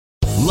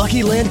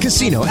Lucky Land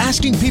Casino,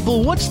 asking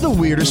people, what's the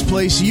weirdest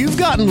place you've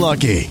gotten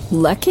lucky?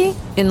 Lucky?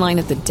 In line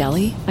at the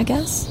deli, I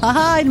guess?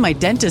 Aha, in my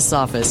dentist's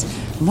office.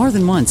 More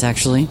than once,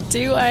 actually.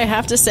 Do I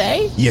have to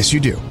say? Yes, you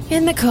do.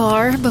 In the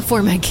car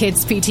before my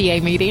kids'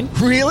 PTA meeting.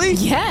 Really?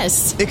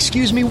 Yes.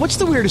 Excuse me, what's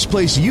the weirdest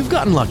place you've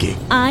gotten lucky?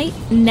 I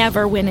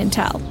never win and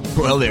tell.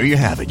 Well, there you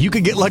have it. You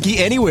can get lucky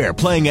anywhere,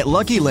 playing at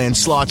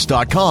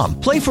LuckyLandSlots.com.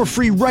 Play for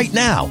free right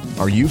now.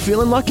 Are you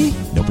feeling lucky?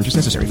 No purchase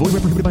necessary. Void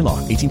where prohibited by law.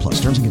 18+.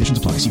 Terms and conditions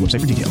apply. See website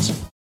for details.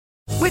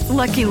 With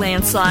Lucky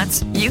Land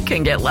Slots, you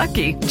can get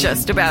lucky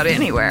just about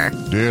anywhere.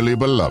 Dearly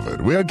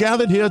beloved, we are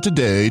gathered here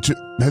today to...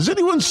 Has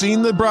anyone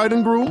seen the bride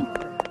and groom?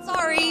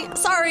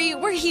 Sorry,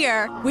 we're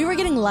here. We were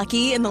getting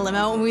lucky in the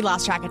limo and we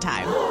lost track of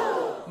time.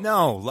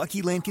 No,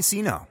 Lucky Land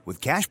Casino, with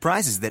cash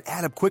prizes that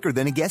add up quicker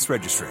than a guest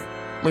registry.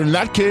 In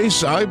that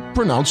case, I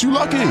pronounce you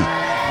lucky.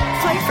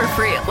 Play for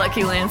free at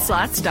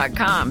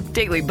LuckyLandSlots.com.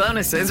 Daily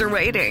bonuses are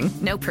waiting.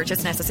 No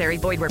purchase necessary.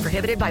 Void where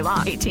prohibited by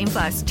law.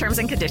 18+. Terms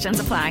and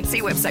conditions apply.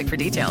 See website for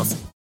details.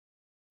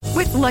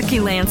 With Lucky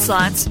Land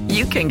Slots,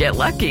 you can get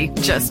lucky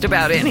just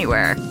about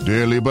anywhere.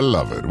 Dearly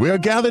beloved, we are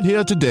gathered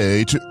here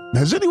today to...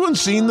 Has anyone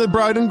seen the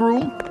bride and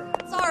groom?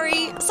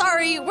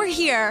 Sorry, we're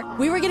here.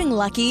 We were getting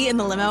lucky in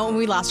the limo and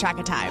we lost track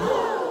of time.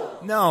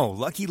 No,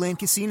 Lucky Land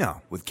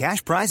Casino, with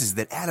cash prizes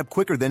that add up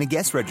quicker than a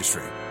guest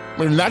registry.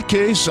 In that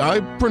case,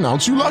 I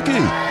pronounce you lucky.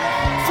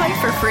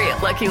 Play for free at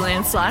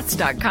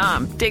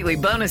LuckyLandSlots.com. Daily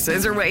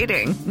bonuses are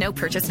waiting. No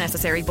purchase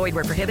necessary. Void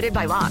where prohibited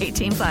by law.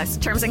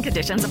 18+. Terms and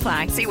conditions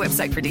apply. See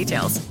website for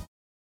details.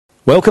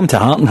 Welcome to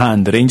Heart in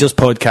Hand, the Rangers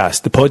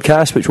podcast, the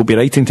podcast which will be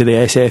writing to the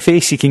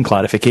SFA seeking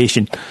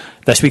clarification.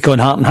 This week on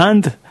Heart in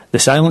Hand, the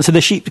silence of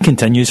the sheep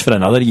continues for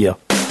another year.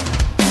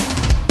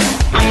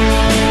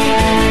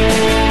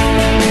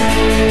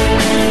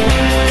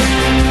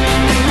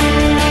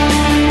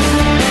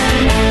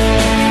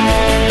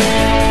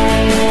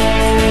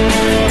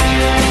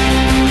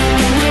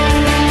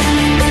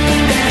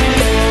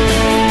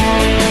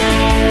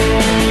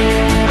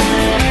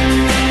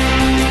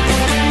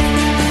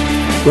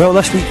 Well,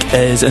 this week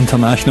is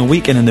International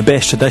Week, and in the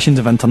best traditions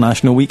of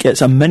International Week,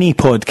 it's a mini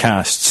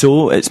podcast.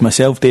 So it's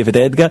myself, David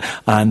Edgar,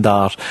 and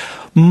our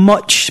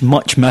much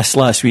missed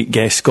last week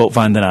guest, Scott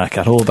Van Den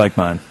Akker. Hello, big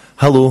man.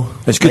 Hello.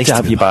 It's good to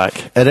have you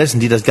back. It is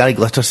indeed, as Gary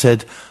Glitter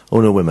said. Oh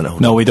no, wait a minute.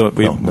 No, we don't.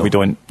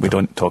 We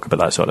don't talk about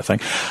that sort of thing.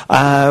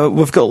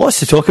 We've got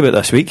lots to talk about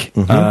this week,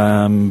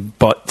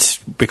 but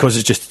because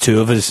it's just the two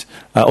of us,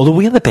 although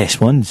we're the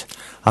best ones.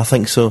 I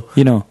think so.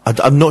 You know,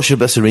 I'm not sure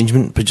about this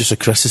arrangement. Producer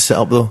Chris is set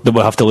up though. That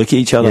we'll have to look at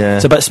each other. Yeah.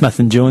 It's a bit Smith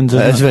and Jones.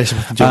 Isn't It is very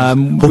Smith and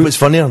Jones. Hope it's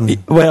funnier.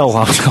 Well,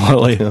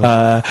 absolutely.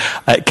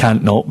 It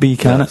can't not be,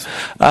 can it?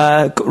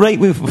 Right,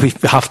 we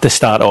have to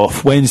start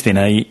off Wednesday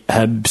night.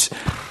 Hibs.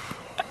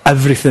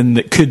 Everything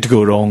that could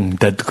go wrong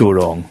did go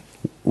wrong.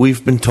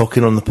 We've been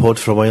talking on the pod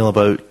for a while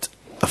about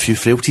a few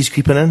frailties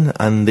creeping in,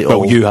 and they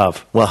all. You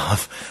have.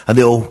 And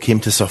they all came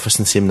to the surface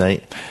in the same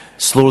night.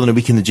 Slower than a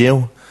week in the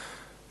jail.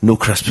 No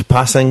crisp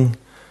passing.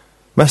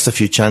 Missed a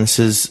few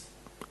chances,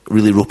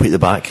 really rope at the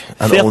back,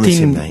 and all in the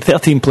same night.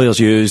 13 players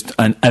used,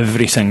 and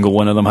every single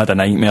one of them had a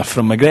nightmare.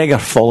 From McGregor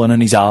falling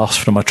on his arse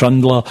from a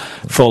trundler,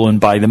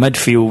 followed by the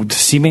midfield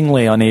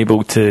seemingly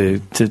unable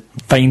to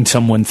find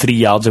someone 3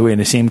 yards away in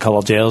the same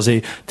colour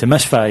jersey, to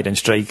misfiring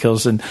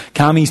strikers. And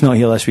Cammie's not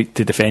here this week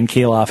to defend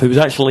Calaf, who was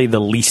actually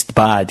the least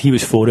bad. He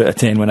was 4 out of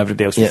 10 when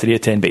everybody else was 3 out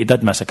of 10, but he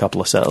did miss a couple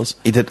of sitters.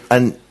 He did,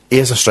 and he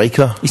is a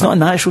striker. He's not a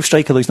natural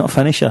striker though, he's not a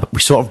finisher. We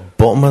sort of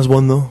bottom as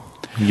one though.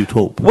 You'd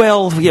hope.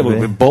 Well, yeah,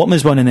 we bottom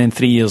is one, and then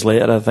 3 years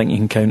later, I think you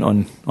can count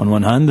on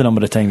one hand the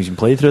number of times you can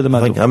play through the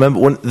middle. I remember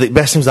one the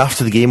best things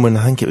after the game when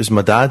I think it was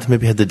my dad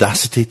maybe had the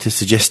audacity to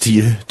suggest to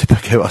you to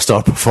pick out a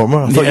star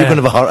performer. I thought you were going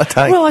to have a heart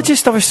attack. Well,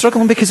 I was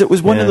struggling because it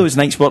was one of those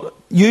nights where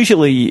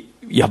usually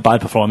you have bad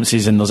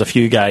performances and there's a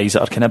few guys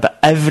that are kind of, but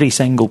every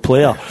single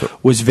player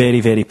was very,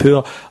 very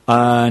poor.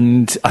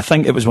 And I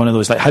think it was one of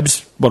those, like,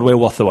 Hibs were well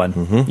worth the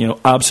win. You know,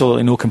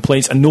 absolutely no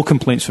complaints, and no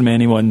complaints from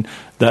anyone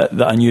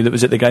that I knew that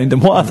was at the ground.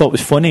 And what I thought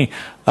was funny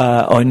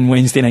on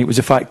Wednesday night was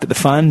the fact that the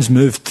fans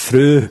moved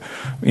through.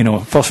 You know,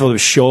 first of all there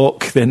was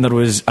shock, then there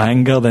was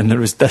anger, then there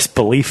was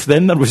disbelief,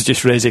 then there was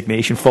just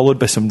resignation, followed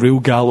by some real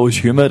gallows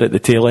humour at the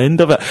tail end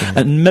of it.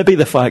 And maybe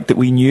the fact that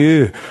we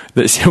knew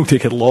that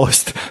Celtic had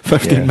lost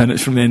 15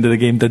 minutes from the end of the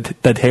game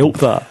did help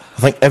that.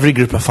 I think every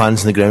group of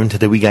fans on the ground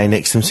had a wee guy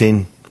next to them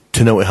saying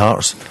 2-0 to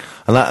Hearts,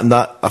 and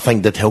that I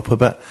think did help a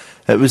bit.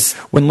 It was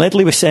when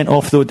Ledley was sent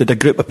off though, did a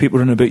group of people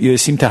run about you? It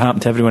seemed to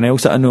happen to everyone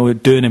else that I know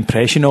do an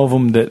impression of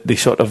him, that they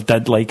sort of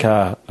did like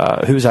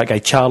who was that guy,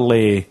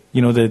 Charlie,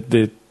 you know,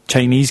 the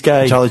Chinese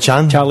guy,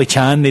 Charlie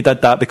Chan. They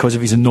did that because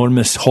of his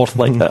enormous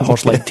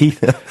horse-like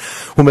teeth.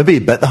 Well, maybe he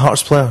bit the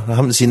Hearts player. I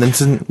haven't seen the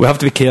incident. We have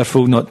to be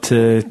careful not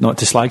to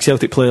slag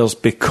Celtic players,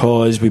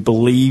 because we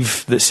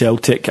believe that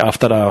Celtic,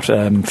 after our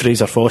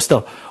Fraser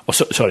Forster,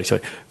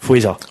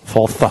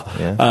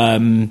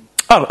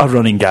 our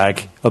running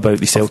gag about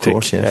the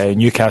Celtic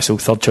Newcastle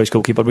third choice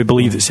goalkeeper, we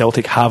believe that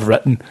Celtic have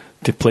written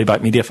to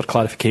playback media for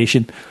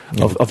clarification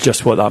of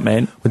just what that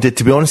meant. Well,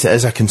 to be honest, it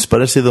is a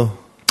conspiracy though.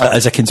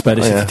 As a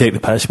conspiracy to take the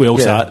piss. We all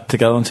sat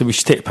together and said we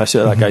should take the piss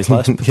out of that guy's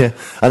list. Yeah,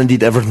 and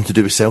indeed everything to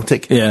do with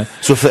Celtic. Yeah.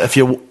 So if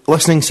you're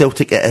listening,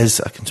 Celtic, it is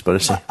a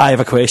conspiracy. I have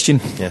a question.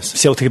 Yes.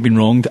 Celtic have been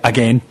wronged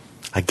again.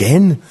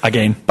 Again?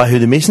 By who,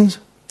 the Masons?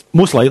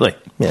 Most likely.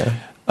 Yeah.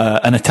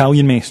 An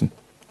Italian Mason.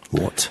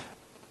 What?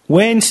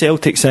 When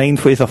Celtic signed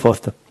Huether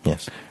Foster,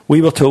 yes,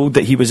 we were told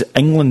that he was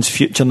England's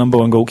future number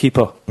one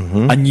goalkeeper,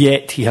 and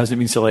yet he hasn't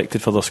been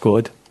selected for their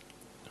squad.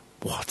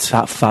 What?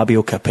 That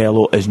Fabio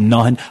Capello is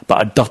nothing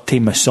but a dirty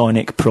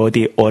Masonic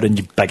proddy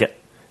orange bigot.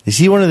 Is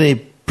he one of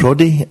the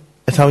proddy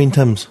Italian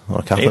Tims?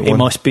 Or Catholic He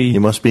must be. He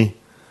must be.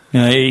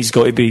 Yeah, he's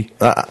got to be.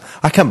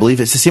 I can't believe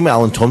it. It's the same with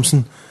Alan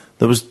Thompson.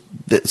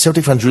 The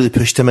Celtic fans really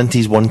pushed him into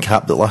his one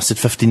cap that lasted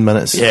 15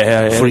 minutes.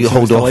 Before he got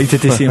hauled off.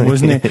 Delighted to see him,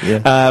 wasn't he?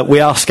 Yeah. We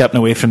are skipping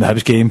away from the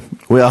Hibs game.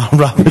 We are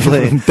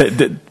rapidly.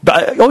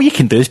 But all you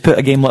can do is put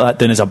a game like that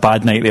down as a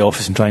bad night at the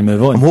office and try and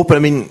move on. I'm hoping. I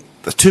mean,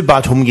 there's 2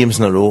 bad home games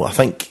in a row. I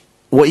think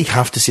what you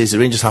have to say is the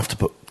Rangers have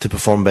to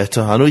perform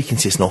better. I know you can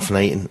say it's an off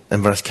night, and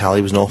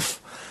Inverascali was an off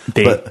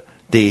day.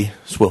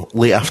 Well,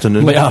 late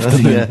afternoon.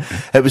 Yeah.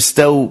 It was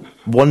still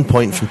 1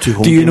 point from 2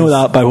 home games. Do you know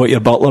that by what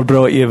your butler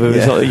brought you?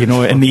 It was,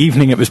 in the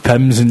evening it was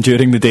Pimm's, and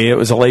during the day it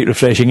was a light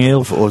refreshing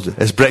ale.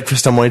 It's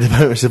breakfast I'm worried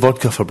about. It's the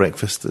vodka for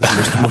breakfast.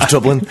 It's most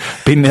troubling.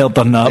 Been there,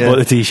 done that, bought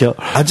the t-shirt.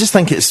 I just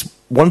think it's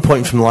 1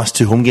 point from the last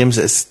 2 home games.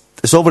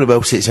 It's all very well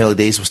to say it's early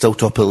days, we're still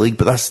top of the league,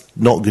 but that's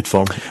not good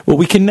form. Well,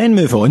 we can then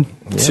move on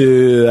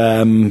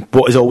to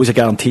what is always a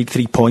guaranteed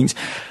 3 points.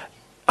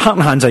 Heart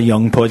and Hand's a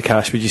young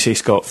podcast, would you say,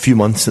 Scott? A few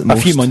months at most.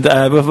 A few months.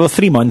 We're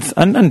 3 months,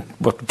 and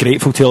we're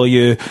grateful to all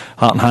you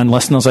Heart and Hand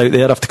listeners out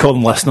there. I have to call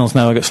them listeners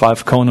now. I got slagged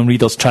for calling them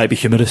readers. Try to be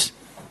humorous.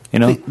 You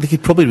know, they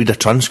could probably read a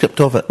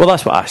transcript of it. Well,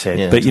 that's what I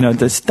said. But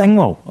it's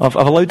Dingwall. I've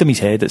allowed him his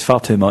head. It's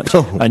far too much,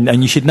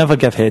 and you should never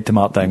give head to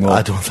Mark Dingwall.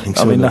 I don't think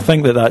so. I mean, I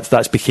think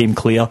that's became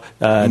clear.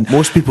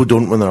 Most people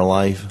don't when they're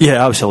alive.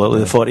 Yeah,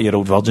 absolutely. The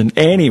 40-year-old virgin.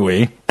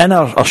 Anyway, in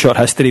our short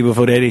history, we've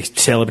already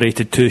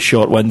celebrated 2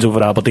 short wins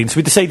over Aberdeen, so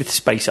we decided to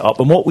spice it up.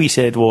 And what we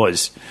said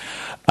was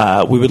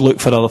we would look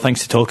for other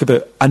things to talk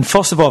about. And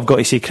first of all, I've got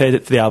to say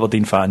credit to the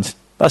Aberdeen fans.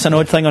 That's an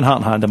odd thing on Heart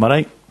and Hand, am I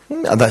right?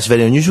 That's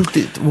very unusual.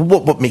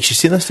 What makes you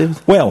say this, David?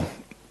 Well,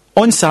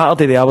 on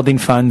Saturday, the Aberdeen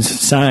fans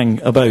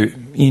sang about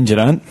Ian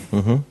Durrant,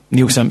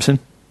 Neil Simpson,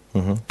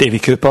 Davy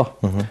Cooper,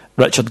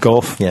 Richard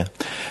Gough. Yeah.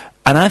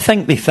 And I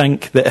think they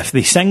think that if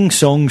they sing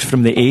songs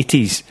from the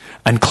 80s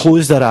and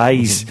close their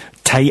eyes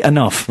tight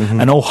enough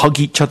and all hug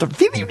each other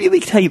really,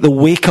 really tight, they'll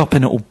wake up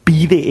and it'll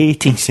be the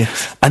 80s.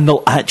 Yes. And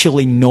they'll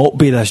actually not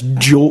be this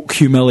joke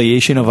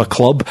humiliation of a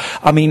club.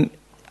 I mean,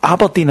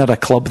 Aberdeen are a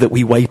club that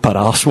we wipe our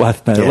arse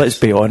with now, let's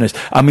be honest.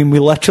 I mean, we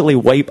literally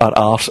wipe our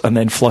arse and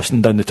then flush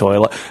them down the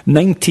toilet.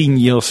 19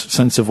 years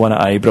since they've won at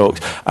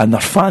Ibrox, and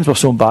their fans were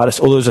so embarrassed.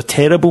 Although there was a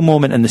terrible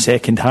moment in the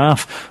second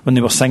half when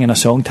they were singing a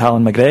song to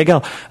Alan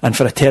McGregor, and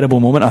for a terrible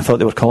moment I thought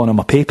they were calling him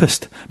a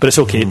papist. But it's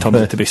okay, it turned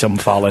out to be something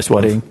far less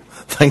worrying.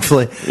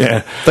 Thankfully.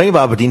 Yeah. Thing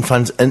about Aberdeen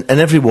fans, in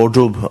every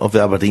wardrobe of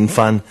the Aberdeen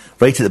fan,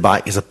 right at the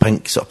back is a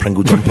pink sort of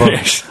Pringle jumper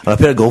Yes. and a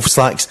pair of golf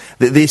slacks.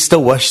 They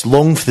still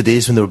long for the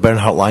days when they were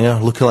Bernhard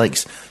Langer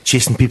lookalikes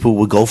chasing people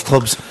with golf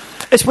clubs.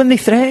 It's when they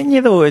threaten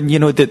you though, and you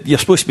know that you're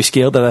supposed to be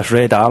scared of this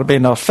red army,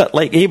 and they're fit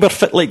like going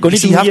to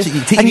do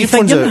you take your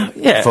earphones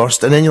out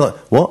first, and then you're like,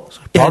 what?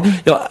 Pardon?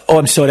 You're like, oh,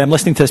 I'm sorry, I'm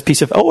listening to this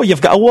piece of,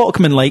 you've got a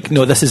Walkman, like,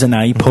 no, this is an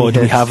iPod,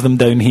 we have them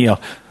down here.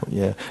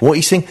 Yeah. What are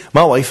you saying?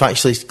 My wife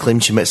actually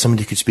claimed she met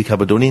somebody who could speak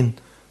Aberdonian.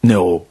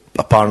 No.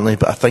 Apparently,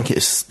 but I think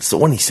it's the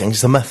one he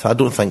sings the myth. I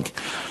don't think.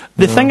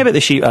 The thing about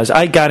the sheep is,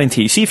 I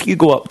guarantee, see if you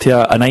go up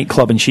to a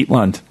nightclub in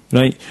Sheepland,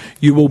 right,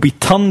 you will be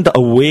turned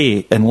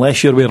away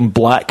unless you're wearing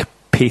black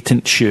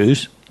patent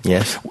shoes.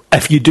 Yes.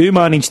 If you do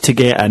manage to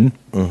get in,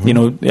 you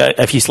know,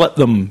 if you slip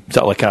them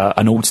sort of like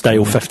an old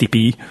style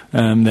 50p,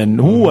 then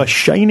a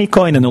shiny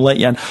coin, and they'll let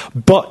you in.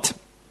 But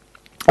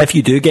if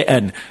you do get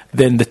in,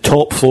 then the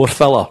top floor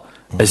filler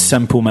is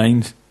Simple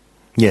Minds.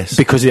 Yes.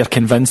 Because they're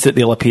convinced that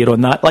they'll appear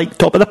on that, like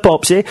Top of the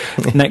Pops,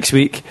 next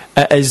week.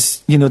 It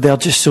is, you know, they're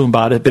just so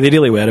embarrassed, but they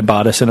really were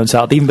embarrassing on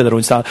Saturday, even by their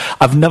own style.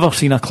 I've never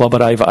seen a club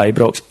arrive at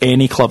Ibrox,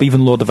 any club,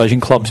 even lower division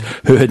clubs,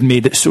 who had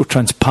made it so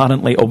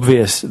transparently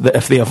obvious that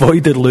if they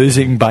avoided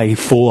losing by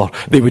 4,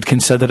 they would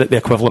consider it the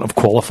equivalent of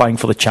qualifying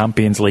for the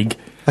Champions League.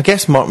 I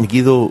guess Mark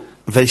McGee, though,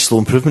 very slow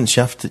improvements.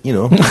 You have to, you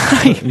know,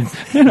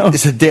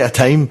 it's a day at a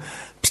time.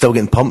 Still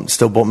getting pumped,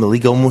 still bottom of the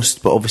league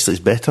almost, but obviously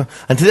it's better.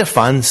 And to their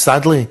fans,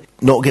 sadly,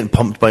 not getting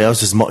pumped by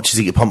us as much as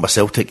they get pumped by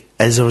Celtic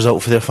is a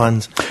result for their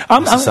fans.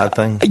 It's a sad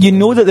thing. You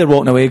know that they're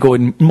walking away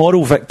going,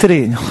 moral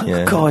victory.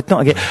 Oh, God,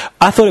 not again.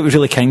 I thought it was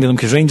really kind of them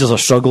because Rangers are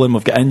struggling,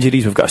 we've got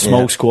injuries, we've got a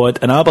small squad,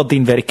 and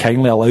Aberdeen very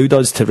kindly allowed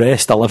us to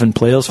rest 11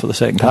 players for the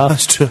second half.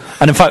 That's true.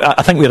 And in fact,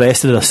 I think we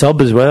rested a sub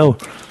as well.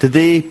 Did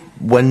they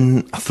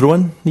win a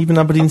throw-in, even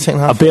Aberdeen second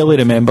half? I barely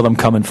remember them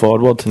coming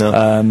forward.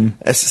 No.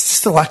 It's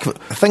just a lack of...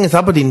 The thing is,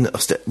 Aberdeen,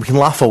 we can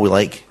laugh all we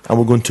like, and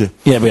we're going to.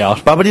 Yeah, we are.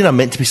 But Aberdeen are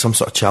meant to be some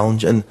sort of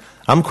challenge, and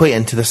I'm quite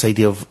into this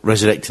idea of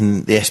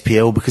resurrecting the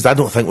SPL, because I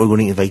don't think we're going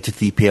to get invited to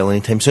the EPL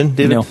anytime soon,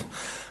 David. No.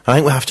 I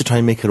think we have to try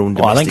and make our own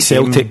domestic I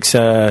think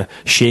Celtic's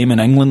shame in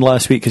England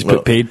last week has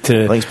put paid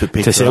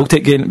to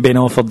Celtic being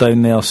offered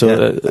down there.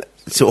 So,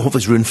 so hopefully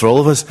it's ruined for all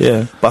of us.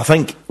 Yeah. But I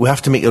think we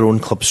have to make our own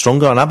club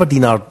stronger, and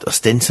Aberdeen are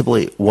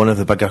ostensibly one of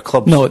the bigger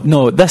clubs.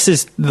 No, this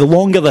is, the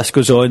longer this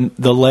goes on,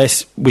 the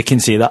less we can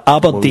say that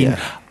Aberdeen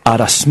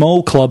are a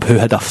small club who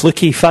had a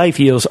fluky 5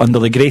 years under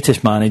the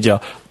greatest manager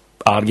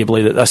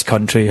arguably that this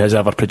country has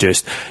ever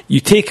produced. You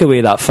take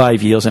away that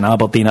 5 years and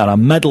Aberdeen are a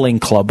middling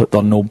club.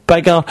 They're no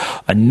bigger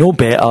and no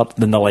better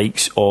than the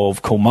likes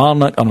of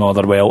Kilmarnock or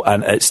Motherwell,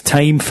 and it's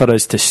time for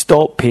us to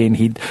stop paying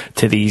heed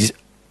to these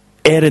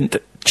errant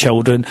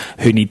children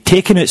who need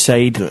taken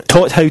outside,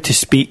 taught how to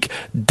speak,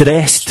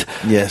 dressed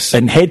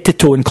in head to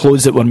toe in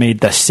clothes that were made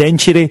this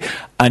century,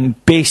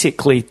 and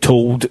basically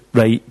told,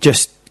 right,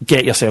 just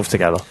get yourself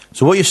together.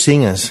 So what you're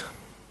saying is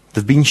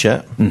they've been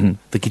shit,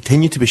 they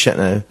continue to be shit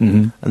now,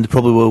 and they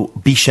probably will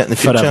be shit in the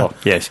future. Forever,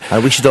 yes.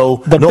 And we should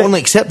all not only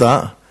accept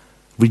that,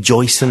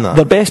 rejoice in that.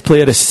 Their best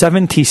player is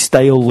 70s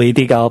style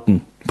Lady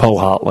Garden, Paul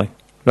Hartley.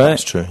 Right?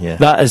 That's true, yeah.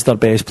 That is their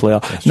best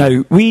player.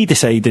 Now, we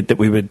decided that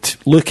we would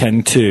look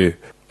into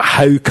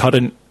how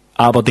current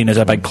Aberdeen as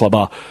a big club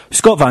are.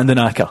 Scott Van den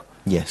Akker.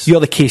 Yes. You're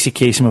the Casey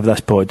Kasem of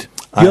this pod.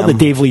 You're the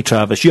Dave Lee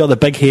Travis. You're the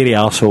big hairy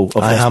arsehole of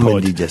this pod. I am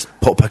indeed, yes.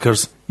 Pot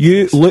pickers.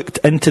 You looked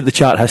into the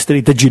chart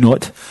history, did you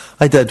not?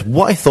 I did.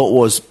 What I thought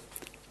was,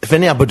 if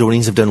any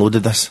Aberdonians have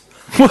downloaded this...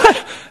 What?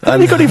 How are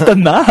they going to have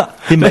done that?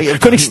 They might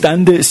have going to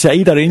stand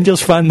outside a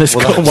Rangers fan that's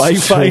got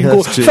Wi-Fi and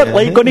go,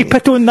 going to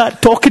put on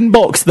that talking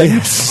box thing.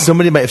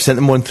 Somebody might have sent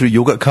them one through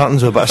yogurt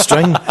cartons with a bit of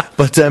string.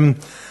 But, and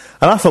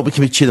I thought we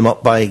could cheer them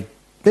up by...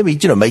 maybe,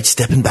 might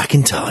stepping back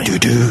in time.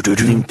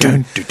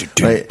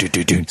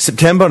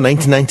 September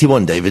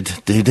 1991, David.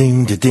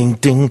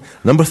 Ding.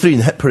 Number 3 in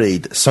the hit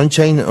parade.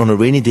 Sunshine on a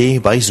Rainy Day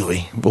by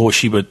Zoe. Oh,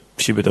 she'd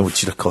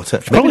have caught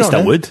it. Probably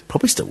still would.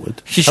 Probably still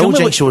would. How old do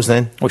you think she was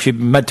then? Well, she'd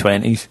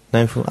mid-20s.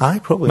 Now,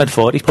 probably.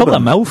 Mid-40s. Probably a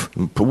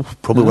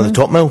MILF. Probably one of the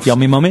top MILFs.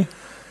 Yummy mummy.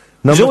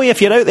 Zoe,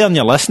 if you're out there and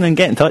you're listening,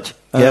 get in touch.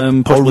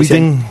 Or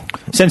reading.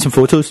 Send some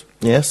photos.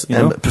 Yes,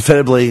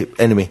 preferably,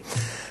 anyway.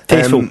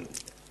 Tasteful.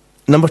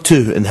 Number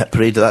 2 in the hit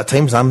parade at that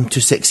time was I'm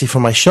Too Sexy for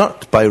My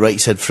Shirt by Right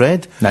Said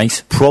Fred.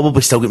 Nice.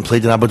 Probably still getting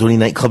played in Aberdeen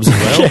nightclubs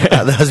as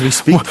well, as we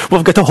speak.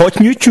 We've got a hot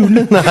new tune.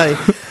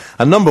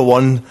 And number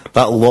 1,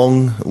 that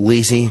long,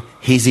 lazy,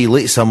 hazy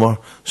late summer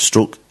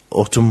stroke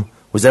autumn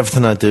was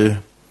Everything I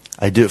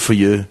Do It For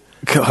You.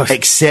 Gosh.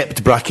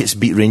 Except brackets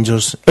beat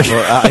Rangers. Or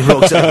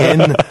Ibrox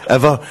again,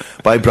 ever,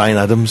 by Bryan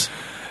Adams.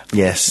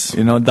 Yes.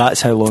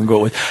 That's how long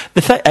ago it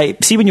was.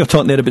 See, when you were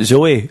talking there about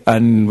Zoe,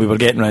 and we were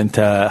getting around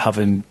to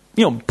having,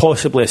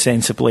 possibly,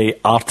 ostensibly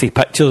arty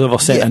pictures of her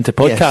sent into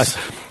podcasts.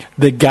 Yes.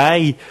 The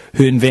guy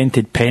who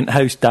invented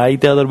Penthouse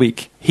died the other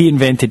week. He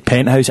invented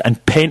Penthouse,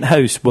 and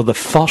Penthouse were the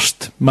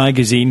first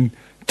magazine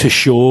to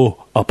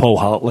show a Paul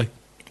Hartley.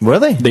 Were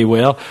they? They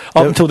were. Up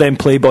until then,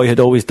 Playboy had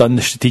always done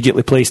the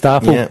strategically placed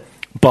apple. Yeah.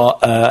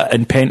 But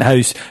in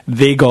Penthouse,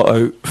 they got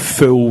out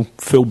full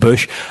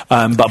bush.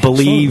 But I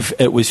believe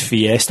it was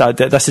Fiesta.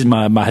 This is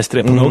my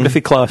history of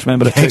pornography class.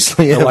 Remember, I took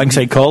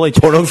alongside college.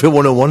 Pornography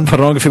 101.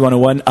 Pornography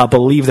 101. I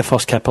believe the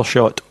first kipper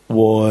shot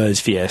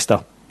was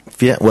Fiesta.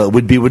 Yeah, well, it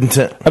would be, wouldn't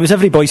it? It was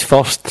every boy's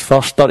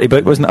first dirty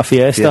book, wasn't it? A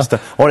Fiesta.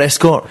 Or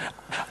Escort.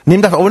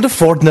 Named after, I wonder if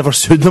Ford never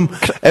sued them.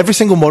 Every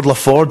single model of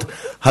Ford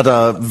had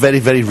a very,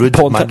 very rude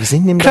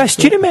magazine named Chris,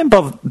 do you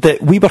remember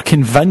that we were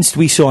convinced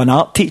we saw an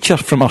art teacher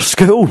from our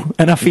school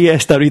in a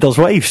Fiesta Reader's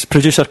Wives,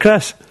 producer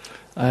Chris?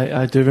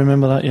 I do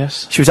remember that,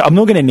 yes. She was. I'm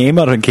not going to name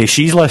her in case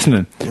she's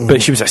listening,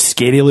 but she was a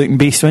scary looking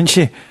beast, wasn't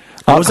she?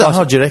 Was that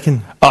hard, do you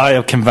reckon? I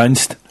am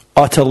convinced.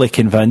 Utterly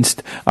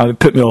convinced. It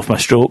put me off my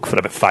stroke for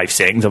about 5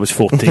 seconds. I was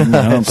 14,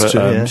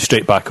 but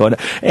straight back on it.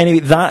 Anyway,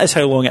 that is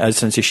how long it is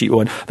since the sheet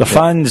won. The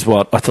fans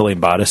were utterly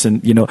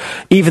embarrassing.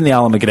 Even the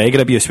Alan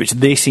McGregor abuse, which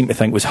they seem to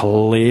think was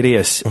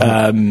hilarious.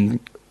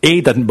 A,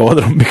 didn't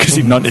bother him because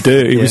he'd nothing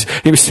to do.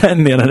 He was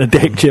sitting there in a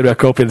deck chair with a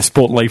copy of the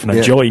Sport Life and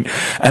a joint.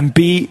 And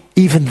B,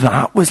 even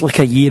that was like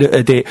a year out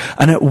of date.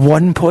 And at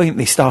one point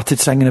they started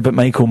singing about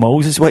Michael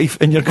Moles' wife,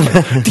 and you're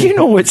going, do you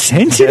know what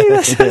century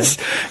this is?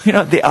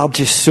 They are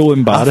just so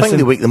embarrassing. I think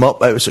they wake them up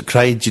out of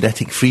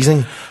cryogenic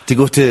freezing to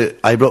go to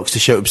Ibrox to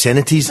shout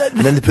obscenities,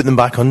 and then they put them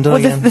back under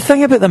again. The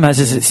thing about them is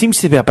it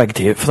seems to be a big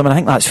day for them, and I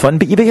think that's fun,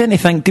 but you begin to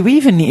think, do we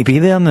even need to be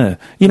there now?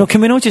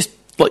 Can we not just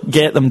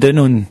get them down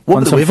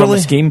on some fun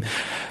scheme?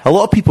 A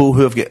lot of people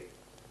who have got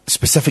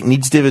specific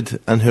needs,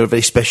 David, and who are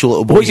very special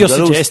little boys. What you're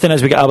suggesting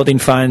is we get Aberdeen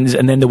fans,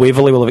 and then the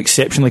Waverley will have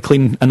exceptionally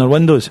clean inner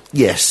windows?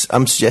 Yes,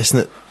 I'm suggesting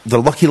that they're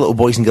lucky little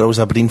boys and girls,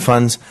 Aberdeen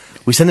fans.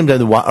 We send them down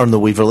the water on the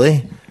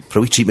Waverley for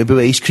a wee treat, maybe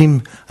with ice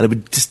cream,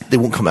 and they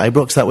won't come to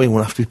Ibrox that way and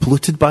won't have to be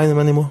polluted by them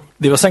anymore.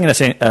 They were singing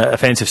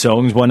offensive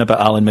songs, one about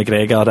Alan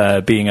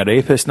McGregor being a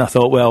rapist, and I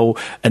thought, well,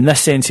 in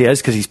this sense he is,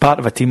 because he's part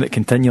of a team that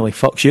continually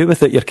fucks you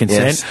without your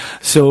consent. Yes.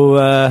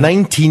 So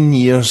 19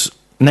 years.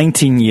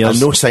 19 years.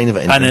 And no sign of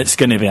it. And it's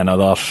going to be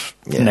another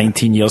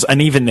 19 years.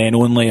 And even then,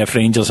 only if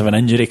Rangers have an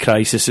injury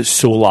crisis, it's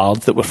so large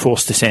that we're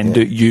forced to send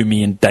out you,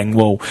 me and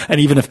Dingwall. And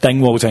even if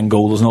Dingwall's in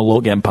goal, there's no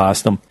lot getting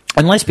past them.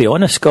 And let's be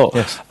honest, Scott,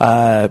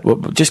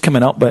 we're just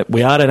coming up, but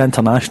we are in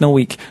International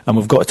Week and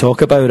we've got to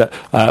talk about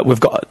it. We've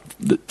got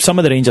some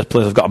of the Rangers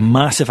players have got a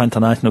massive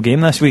international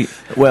game this week.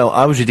 Well,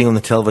 I was reading on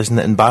the television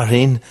that in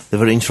Bahrain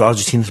they've arranged for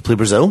Argentina to play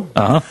Brazil.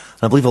 And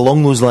I believe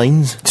along those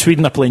lines,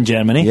 Sweden are playing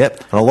Germany. Yep.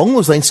 And along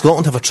those lines,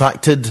 Scotland have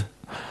attracted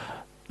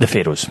the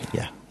Faroes.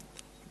 Yeah.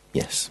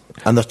 Yes.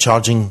 And they're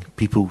charging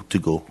people to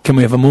go. Can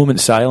we have a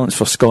moment's silence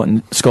for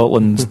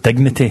Scotland's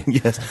dignity?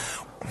 Yes.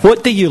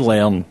 What do you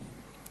learn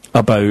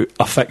about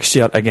a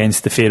fixture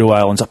against the Faroe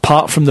Islands,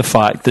 apart from the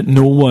fact that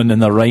no one in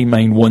their right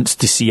mind wants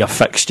to see a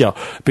fixture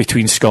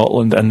between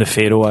Scotland and the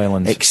Faroe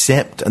Islands?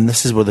 Except, and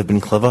this is where they've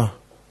been clever,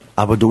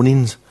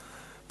 Aberdonians,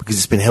 because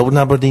it's been held in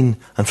Aberdeen,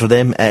 and for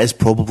them it is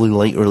probably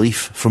light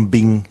relief from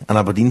being an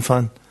Aberdeen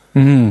fan.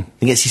 They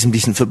get to see some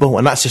decent football,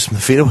 and that's just from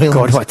the Faroe Islands.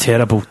 God, what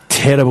a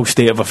terrible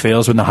state of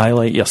affairs when the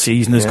highlight of your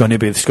season is going to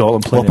be the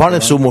Scotland playing. Well, apparently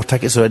they've sold more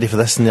tickets already for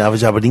this than the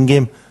average Aberdeen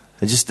game.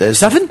 It just is.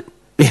 7?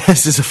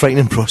 Yes, it's a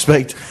frightening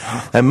prospect.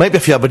 Might be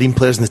a few Aberdeen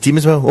players in the team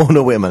as well. Oh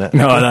no, wait a minute.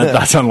 No,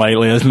 that's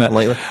unlikely, isn't it?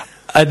 Unlikely.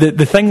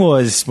 The thing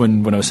was,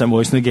 when I was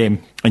watching the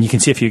game, and you can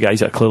see a few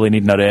guys that are clearly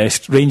needing a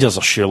rest, Rangers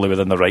are surely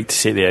within the right to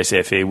say to the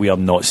SFA, we are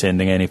not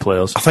sending any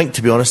players. I think,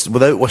 to be honest,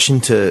 without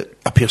wishing to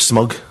appear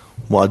smug,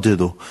 what I do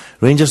though,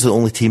 Rangers are the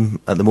only team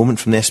at the moment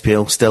from the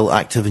SPL still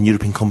active in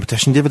European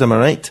competition, David, am I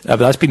right? But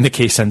that's been the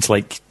case since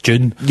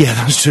June. Yeah,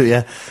 that's true,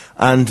 yeah.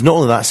 And not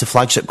only that, it's a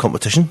flagship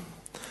competition.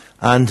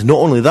 And not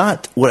only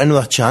that, we're in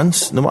with a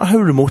chance, no matter how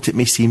remote it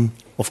may seem,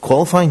 of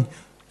qualifying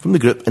from the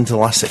group into the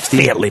last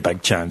 16. Fairly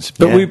big chance.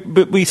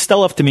 But we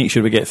still have to make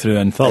sure we get through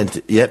in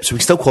third. Yep, so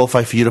we still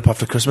qualify for Europe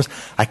after Christmas.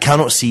 I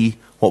cannot see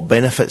what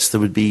benefits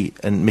there would be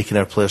in making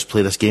our players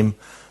play this game.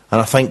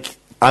 And I think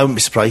I wouldn't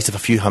be surprised if a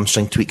few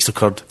hamstring tweaks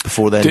occurred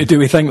before then. Do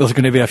we think there's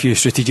going to be a few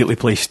strategically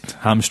placed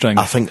hamstrings?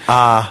 I think,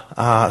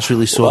 it's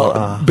really sore.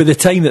 By the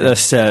time that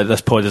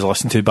this pod is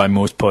listened to by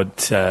most pod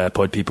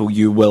people,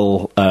 you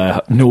will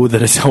know the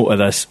result of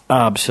this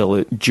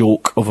absolute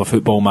joke of a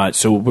football match.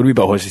 So we're a wee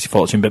bit horses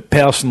fortune, but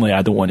personally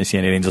I don't want to see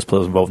any Rangers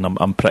players involved, and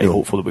I'm pretty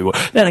hopeful that we will.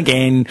 Then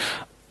again,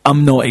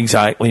 I'm not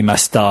exactly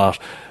Mr.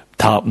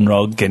 tartan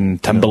rug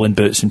and Timberland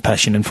boots and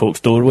pissing in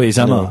folks' doorways,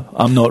 am I?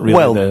 I'm not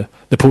really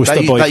the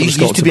poster boy. That used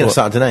to be on a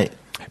Saturday night.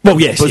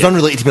 Well, yes, but it's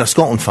unrelated to being a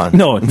Scotland fan.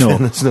 No. You know,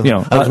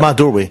 it was my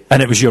doorway,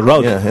 and it was your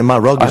rug. Yeah, in my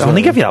rug. I'll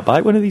only give you that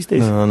back one of these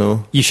days. I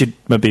know. You should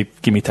maybe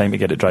give me time to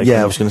get it dry.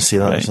 Yeah, I was going to say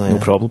that. Right, actually, no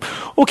problem.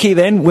 Okay,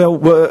 then. Well,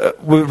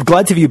 we're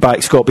glad to have you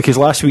back, Scott, because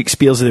last week's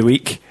Spears of the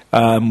Week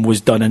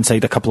was done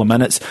inside a couple of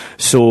minutes.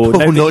 So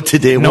not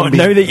today. Now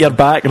that you're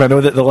back, and I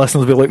know that the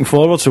listeners will be looking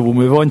forward, so we'll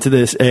move on to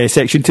this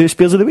section 2,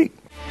 Spears of the Week.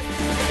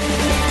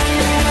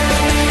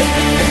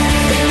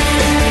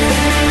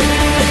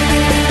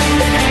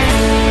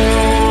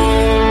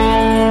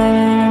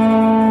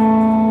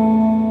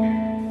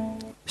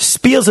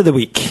 Spears of the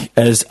Week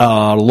is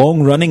our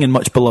long-running and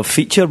much-beloved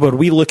feature where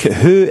we look at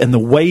who in the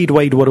wide,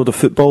 wide world of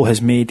football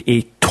has made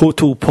a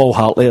total Paul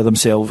Hartley of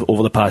themselves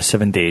over the past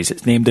 7 days.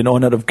 It's named in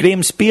honour of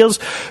Graham Spears,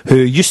 who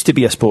used to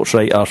be a sports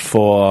writer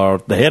for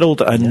The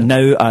Herald and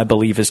now, I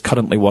believe, is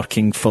currently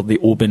working for the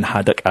Oban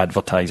Haddock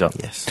Advertiser.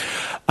 Yes.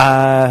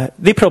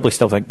 They probably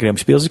still think Graham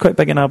Spears is quite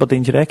big in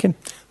Aberdeen, do you reckon?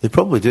 They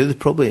probably do.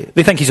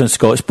 They think he's on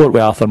Scott Sport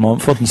with Arthur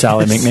Montford and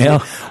Sally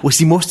McNair. Well,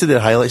 see, most of their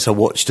highlights are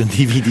watched on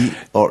DVD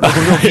or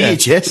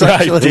VHS,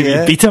 actually.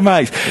 Right,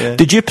 Betamax. Yeah.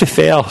 Did you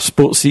prefer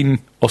Sports Scene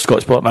or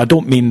Scott Sport? And I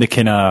don't mean the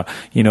kind of,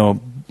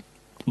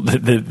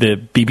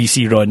 the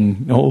BBC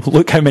run,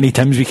 look how many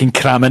times we can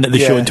cram into the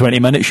show in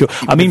 20-minute show.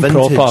 I mean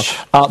proper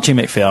Archie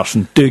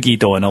Macpherson, Dougie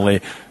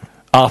Donnelly,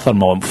 Arthur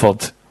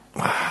Montford.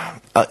 I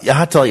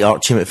had to like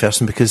Archie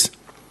Macpherson because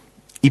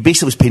he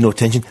basically was paying no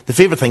attention. The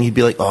favourite thing, he'd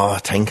be like,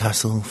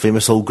 Tynecastle,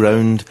 famous old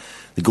ground,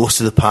 the ghost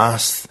of the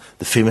past,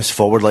 the famous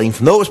forward line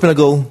from it's been a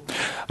goal.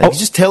 And you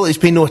just tell that he's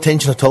paying no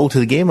attention at all to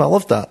the game. I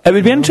loved that. It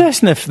would be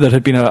interesting if there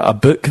had been a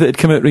book that had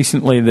come out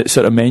recently that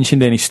sort of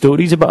mentioned any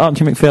stories about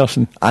Archie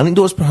Macpherson.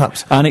 Anecdotes,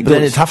 perhaps. But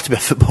then it'd have to be a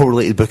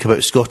football-related book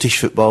about Scottish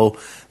football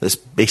that's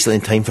basically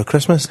in time for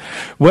Christmas.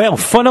 Well,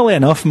 funnily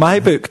enough, my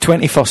book,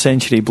 21st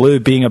Century Blue,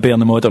 Being a Bear in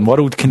the Modern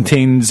World,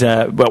 contains,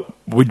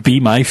 would be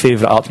my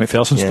favourite Archie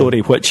Macpherson story,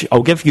 which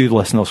I'll give you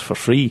listeners for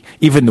free,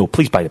 even though,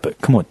 please buy the book,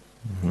 come on.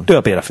 Do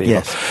a bear a favour.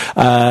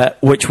 Yes.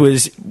 Which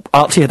was,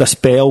 Archie had a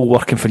spell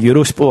working for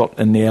Eurosport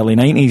in the early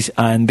 90s,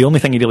 and the only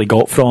thing he really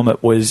got from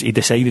it was he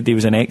decided he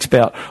was an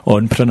expert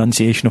on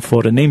pronunciation of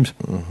foreign names.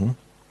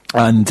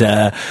 And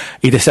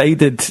he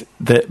decided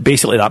that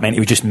basically that meant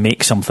he would just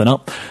make something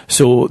up.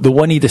 So the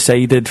one he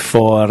decided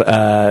for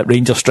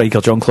Rangers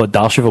striker Jean-Claude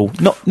Darcheville,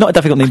 not a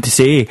difficult name to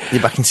say,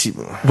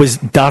 was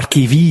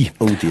Darky V.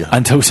 Oh dear.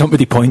 Until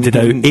somebody pointed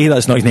out, A,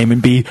 that's not his name, and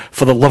B,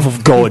 for the love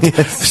of God.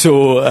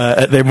 So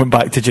it then went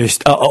back to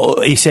just,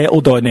 he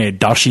settled on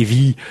Darcy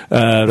V.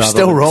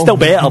 Still wrong. Still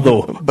better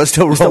though. But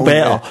still wrong. Still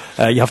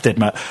better, you have to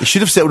admit. He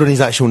should have settled on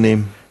his actual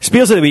name.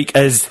 Spears of the Week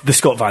is the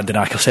Scott Van Den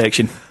Akker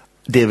section.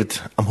 David,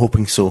 I'm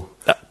hoping so.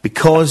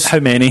 Because... How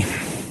many?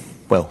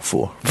 Well,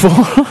 4.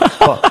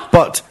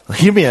 but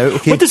hear me out,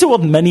 okay? What does the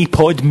word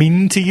mini-pod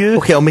mean to you?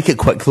 Okay, I'll make it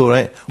quick though,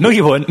 right? No,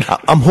 you won't.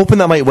 I'm hoping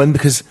that I might win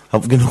because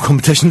I've got no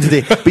competition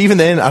today. But even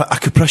then, I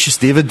could precious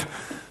David,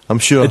 I'm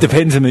sure. It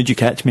depends on the mood you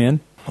catch me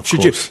in.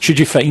 Should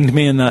you find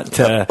me in that...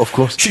 of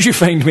course. Should you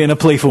find me in a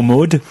playful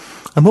mode?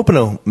 I'm hoping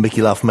I'll make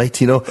you laugh, mate,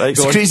 you know. Right,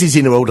 it's crazy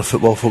in the world of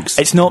football, folks.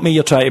 It's not me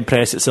you're trying to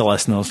impress, it's the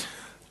listeners.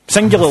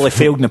 Singularly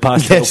failed in the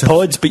past 12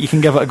 pods, but you can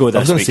give it a go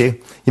this week. I was going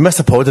to say, you missed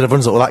a pod and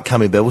everyone's like, oh, that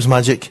Cammy Bell's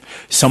magic.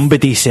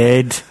 Somebody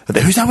said...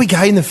 Who's that wee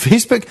guy in the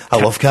Facebook? I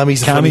love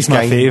Cammy's. Cammy's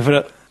my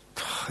favourite.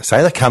 It's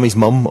either Cammy's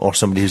mum or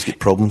somebody who's got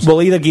problems.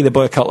 We'll either give the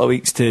boy a couple of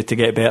weeks to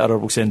get better, or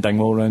we'll send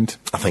Dingwall round.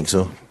 I think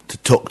so. To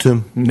talk to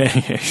him.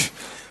 Yes.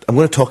 I'm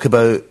going to talk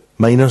about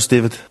minors,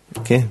 David.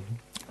 Okay.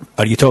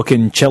 Are you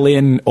talking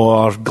Chilean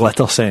or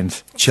glitter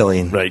sense?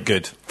 Chilean. Right,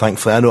 good.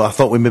 Thankfully. I know, I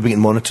thought we may be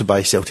getting monitored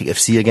by Celtic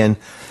FC again.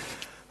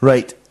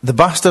 Right. The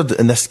bastard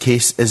in this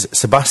case is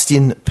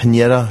Sebastián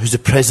Piñera, who's the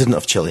president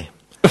of Chile.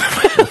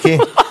 Okay?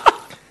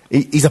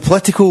 He's a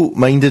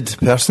political-minded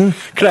person.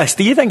 Chris,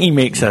 do you think he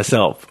makes this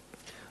up?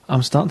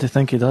 I'm starting to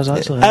think he does,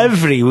 actually.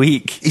 Every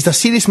week. He's a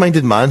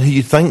serious-minded man who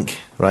you'd think,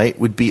 right,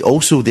 would be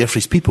also there for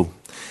his people.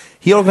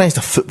 He organised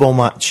a football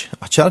match,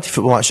 a charity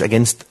football match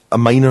against a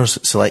minors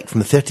select from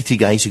the 33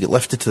 guys who get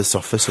lifted to the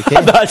surface,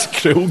 okay? That's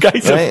cruel,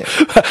 guys. Right.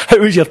 How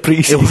was your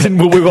pre-season?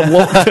 Well, we were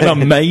locked in a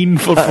mine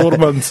for 4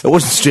 months. It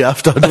wasn't straight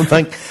after, I don't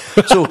think.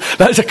 So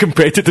that's a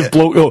competitive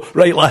bloke, though.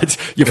 Right, lads,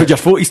 you've had your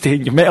photos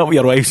taken, you've met up with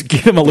your wives,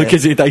 give them a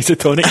Lucozade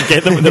isotonic and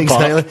get them in the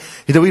exactly. park.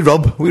 He did a wee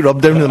rub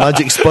down with the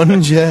magic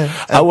sponge, yeah.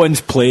 I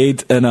once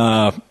played in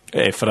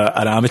for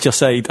an amateur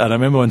side. I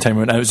remember one time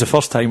when it was the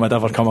first time I'd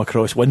ever come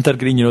across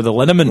wintergreen, you know, the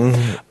liniment,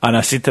 and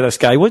I said to this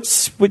guy, what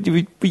do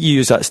you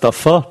use that stuff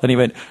for? And he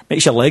went,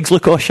 makes your legs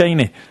look all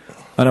shiny.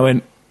 And I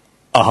went,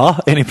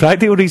 any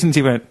practical reasons?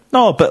 He went,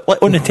 no, but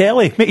like on the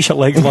telly, makes your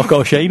legs look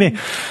all shiny. And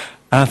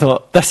I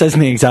thought, this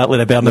isn't exactly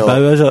the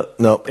Bernabeu, is it?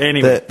 No.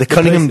 Anyway, the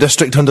Cunningham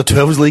District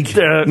Under-12s League.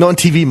 Not on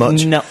TV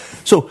much. No.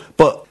 So,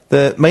 but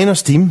the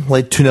minors team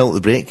led 2-0 at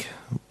the break,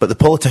 but the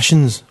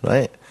politicians,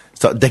 right,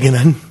 started digging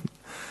in.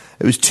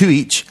 It was 2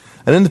 each,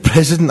 and then the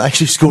president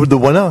actually scored the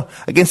winner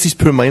against these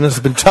poor miners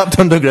who'd been trapped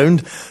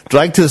underground,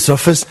 dragged to the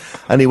surface,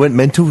 and he went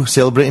mental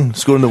celebrating,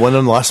 scoring the winner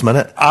in the last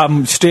minute.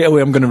 Straight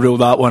away I'm going to rule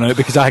that one out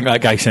because I think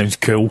that guy sounds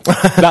cool.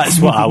 That's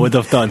what I would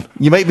have done.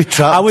 You might be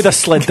trapped. I would have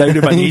slid down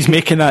to my knees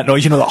making that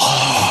noise, you know,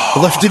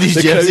 lifted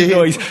his jersey.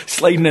 Noise,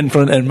 sliding in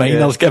front of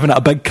miners, giving it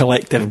a big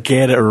collective,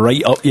 get it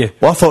right up you.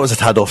 Well, I thought it was a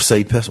tad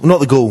offside. Not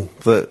the goal,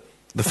 but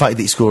the fact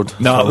that he scored.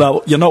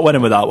 No, you're not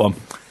winning with that one.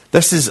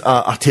 This is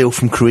a tale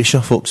from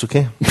Croatia, folks,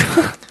 okay?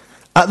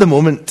 At the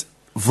moment,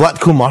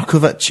 Vlatko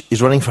Markovic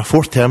is running for a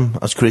 4th term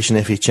as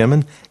Croatian FA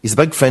chairman. He's a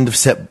big friend of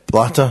Sepp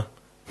Blatter.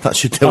 That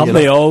should tell you. Aren't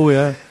they all,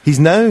 yeah? He's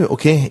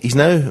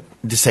now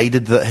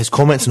decided that his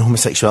comments on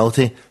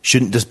homosexuality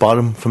shouldn't disbar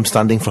him from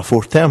standing for a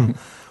 4th term.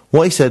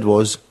 What he said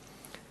was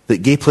that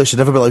gay players should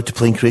never be allowed to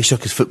play in Croatia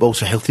because football's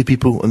for healthy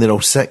people and they're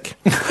all sick.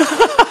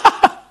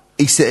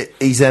 He said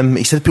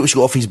people should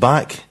go off his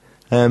back.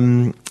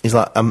 He's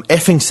like, I'm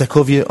effing sick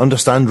of you,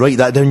 understand, write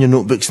that down in your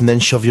notebooks and then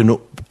shove your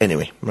note...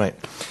 Anyway, right.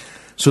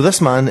 So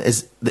this man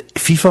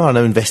FIFA are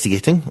now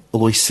investigating,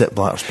 although he's Sepp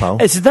Blatter's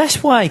pal. Is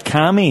this why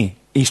Cammy,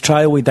 his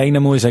trial with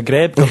Dynamo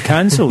Zagreb, got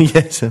cancelled?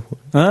 Yes.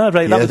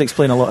 Right, that would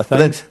explain a lot of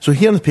things. Then, so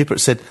here in the paper it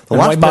said...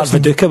 why Mark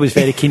Viduka was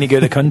very keen to get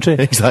out of the country.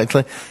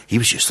 Exactly. He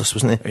was useless,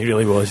 wasn't he? He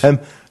really was.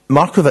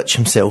 Markovic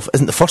himself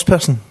isn't the first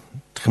person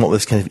to come up with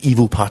this kind of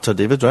evil patter,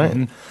 David, right?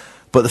 Mm-hmm.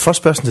 But the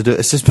first person to do it,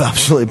 it's just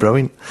absolutely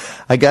brilliant.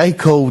 A guy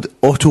called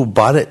Otto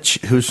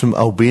Baric, who's from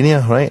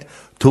Albania, right,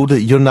 told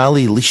the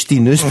Jurnali Listi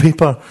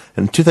newspaper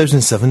in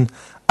 2007,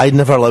 I'd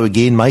never allow a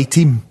gay in my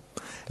team.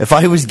 If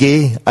I was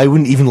gay, I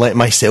wouldn't even let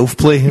myself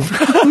play.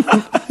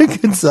 How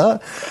good's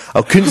that?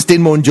 I couldn't stay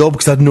in my own job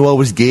because I'd know I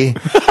was gay.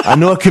 I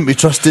know I couldn't be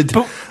trusted.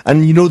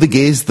 And you know the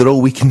gays, they're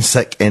all weak and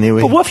sick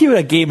anyway. But what if you were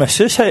a gay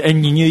masseuse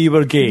and you knew you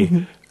were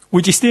gay?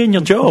 Would you stay in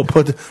your job?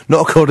 But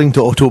not according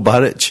to Otto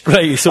Baric.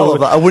 Right,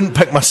 so... I wouldn't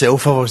pick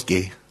myself if I was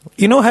gay.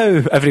 You know how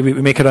every week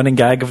we make a running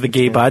gag of the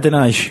gay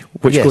badinage,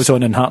 which goes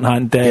on in Heart and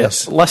Hand?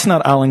 Yes. Listener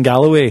Alan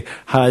Galloway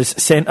has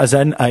sent us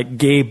in a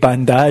gay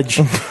bandage,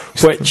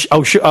 which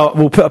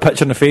we'll put a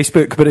picture on the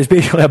Facebook, but it's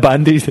basically a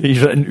bandage that he's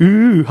written,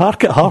 ooh,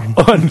 hark at her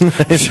on.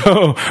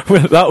 So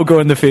that'll go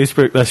on the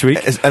Facebook this week.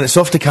 And it's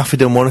off to Cafe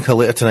Del Monica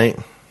later tonight,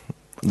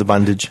 the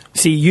bandage.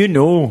 See, you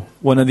know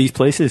one of these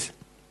places.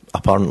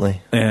 Apparently.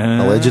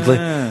 Allegedly.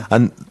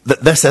 And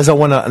this is a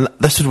winner, and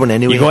this would win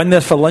anyway. You go in there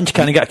for lunch,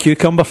 can't you get a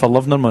cucumber for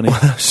love nor money?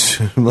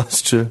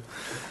 That's true.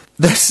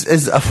 This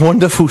is a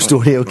wonderful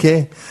story,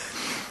 okay?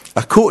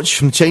 A coach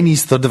from the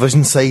Chinese 3rd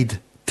Division side,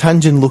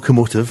 Tianjin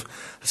Locomotive,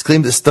 has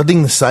claimed that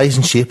studying the size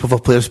and shape of a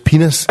player's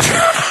penis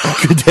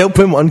could help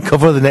him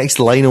uncover the next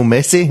Lionel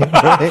Messi.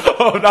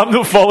 Right? I'm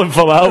not falling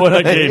for that one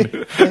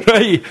again.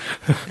 Right.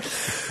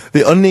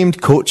 The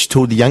unnamed coach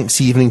told the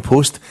Yangtze Evening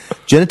Post,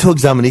 genital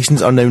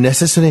examinations are now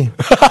necessary.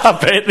 I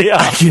bet they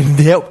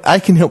are. I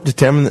can help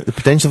determine the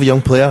potential of a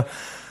young player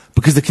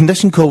because the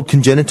condition called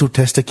congenital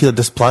testicular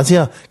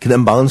dysplasia can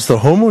imbalance their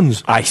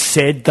hormones. I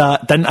said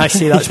that, didn't I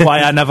say that's why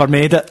I never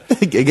made it?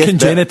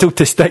 Congenital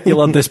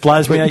testicular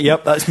dysplasia,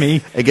 yep, that's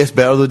me. It gets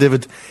better though,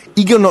 David.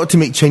 Eager not to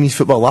make Chinese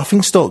football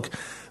laughingstock,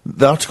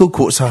 the article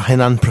quotes a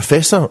Hainan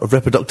professor of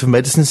reproductive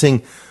medicine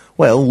saying,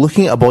 well,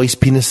 looking at a boy's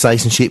penis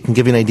size and shape can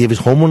give you an idea of his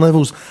hormone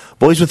levels.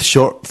 Boys with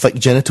short, thick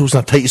genitals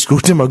and a tight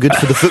scrotum are good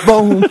for the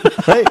football.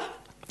 Right?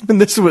 And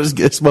this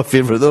is my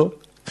favourite though.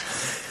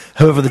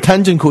 However, the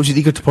Tangent coach is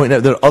eager to point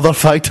out there are other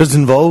factors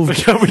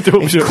involved,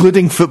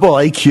 including football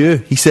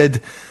IQ. He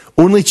said,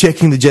 only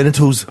checking the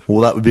genitals,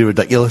 well, that would be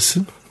ridiculous.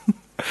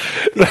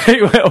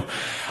 Right, well,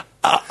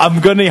 I'm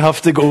going to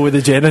have to go with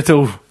the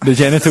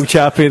genital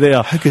chappie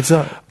there. How good's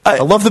that? I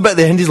love the bit at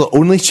the end, he's like,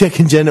 only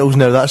checking genitals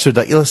now, that's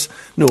ridiculous.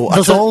 No,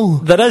 at all.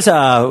 There is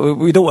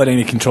we don't want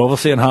any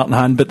controversy in Heart and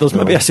Hand, but there's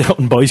maybe a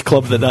certain boys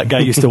club that guy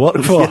used to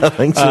work for. Yeah, I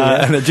think so,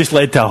 yeah. And it just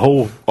led to a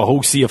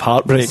whole sea of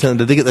heartbreak. So,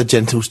 did they get their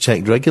genitals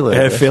checked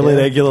regularly? Fairly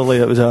regularly.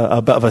 It was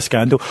a bit of a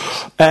scandal.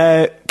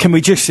 Can we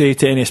just say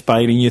to any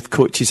aspiring youth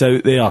coaches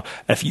out there,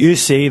 if you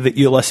say that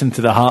you listen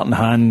to the Heart and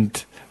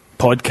Hand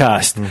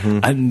podcast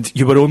and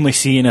you were only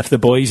seeing if the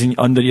boys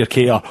under your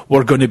care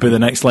were going to be the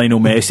next Lionel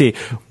Messi,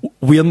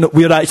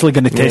 we're actually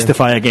going to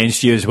testify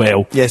against you as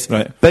well. Yes,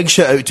 right. Big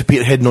shout out to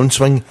Peterhead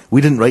Non-Swing.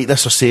 We didn't write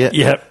this or say it.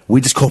 Yeah, we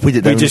just copied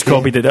it down.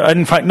 Copied it.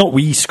 In fact, not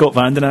we, Scott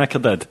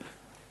Vandenacker did.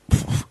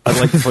 I'd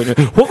like to point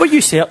out. What were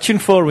you searching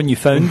for when you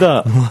found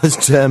that?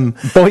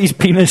 Boys'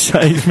 penis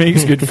size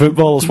makes good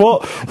footballs.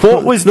 What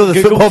was no,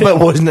 the football bit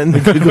wasn't in the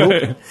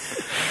Google.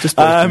 Just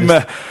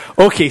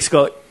okay,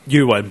 Scott,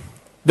 you win.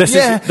 This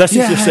is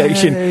your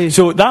section.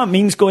 So that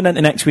means going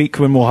into next week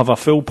when we'll have a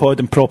full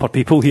pod and proper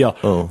people here,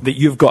 that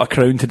you've got a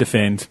crown to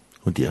defend.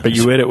 Oh dear. But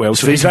you wear it well.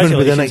 So he's going to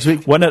be there next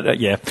week? Winner,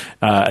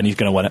 and he's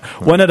going to win it.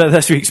 Right. Winner of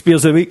this week's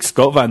Spears of the Week,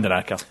 Scott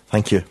Vandenacker.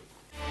 Thank you.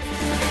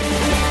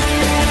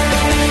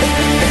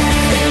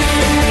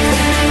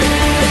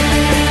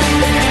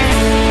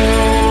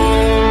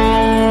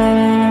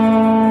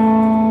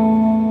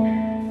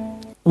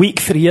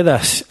 Week 3 of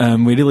this,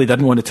 we really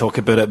didn't want to talk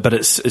about it, but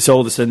it's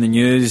all that's in the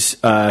news.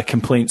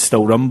 Complaints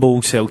still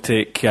rumble.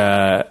 Celtic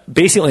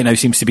basically now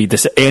seems to be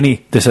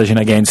any decision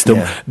against them.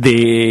 Yeah.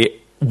 They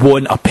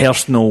want a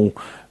personal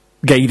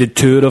guided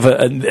tour of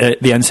it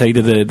at the inside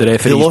of the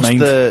referee's mind.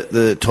 They lost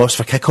the toss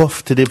for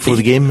kick-off today before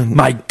the game.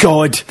 My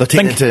God.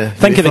 Think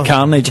of the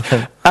carnage.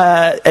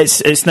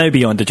 It's now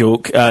beyond a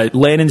joke.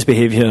 Lennon's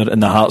behaviour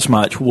in the Hearts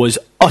match was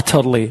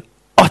utterly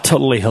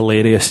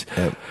hilarious.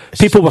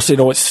 People were saying,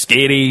 it's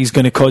scary, he's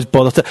going to cause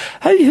bother.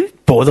 How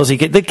bothers he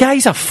get? The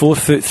guy's a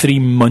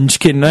 4'3"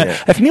 munchkin.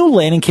 Yeah. If Neil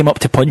Lennon came up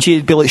to punch you,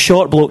 he'd be like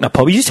short bloke in a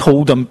pub. You just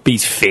hold him by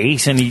his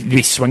face and he'd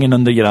be swinging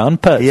under your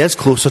armpit. He is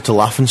closer to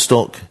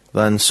laughingstock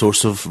than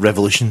source of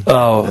revolution.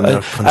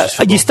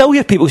 You still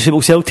hear people say,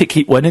 well, Celtic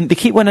keep winning. They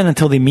keep winning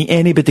until they meet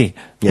anybody.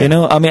 Yeah. You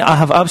know, I mean, I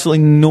have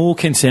absolutely no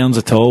concerns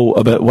at all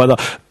about whether...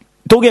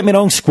 Don't get me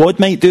wrong, squad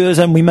might do us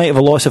in, we might have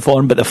a loss of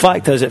form, but the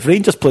fact is, if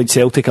Rangers played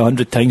Celtic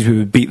 100 times, we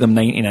would beat them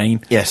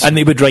 99. Yes. And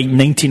they would write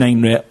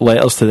 99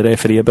 letters to the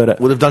referee about it.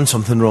 Would have done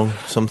something wrong,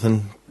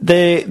 something...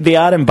 They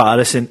are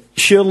embarrassing.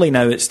 Surely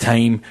now it's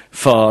time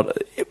for...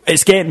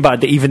 It's getting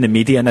bad that even the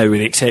media now, with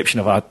the exception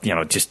of,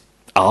 just...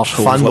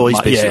 fanboys,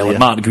 like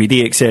Mark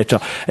Guidi,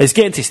 etc. It's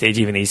getting to the stage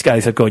even these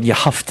guys are going, you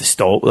have to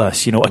stop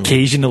this.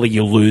 Occasionally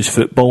you lose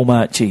football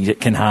matches.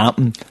 It can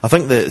happen. I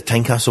think the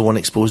Tynecastle one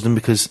exposed him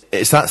because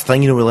it's that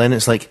thing, with Lennon.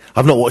 It's like,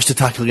 I've not watched the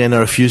tackle again. I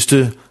refuse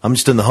to. I'm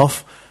just in the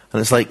huff. And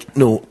it's like,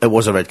 no, it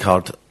was a red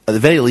card. At the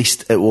very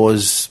least, it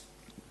was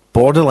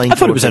borderline. I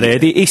thought it was a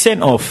red. He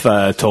sent off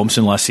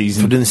Thompson last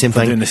season for doing the same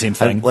thing.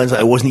 And Len's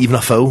like, it wasn't even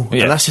a foul.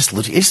 Yeah. And that's just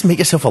legit. Just make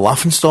yourself a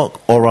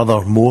laughingstock, or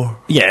rather more.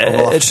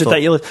 Yeah, it's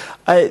ridiculous.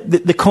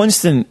 The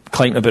constant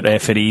claim about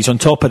referees, on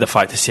top of the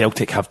fact that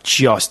Celtic have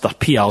their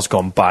PR's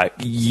gone back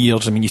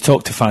years. I mean, you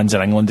talk to fans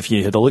in England, if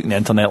you had a look on the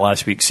internet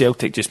last week,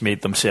 Celtic just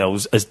made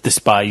themselves as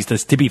despised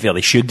as, to be fair,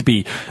 they should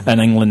be in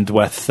England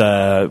with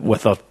their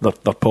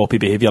poppy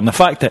behaviour. And the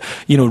fact that,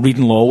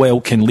 Reading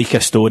Lawwell can leak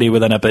a story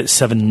within about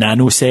 7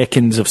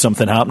 nanoseconds of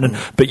something happening,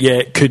 but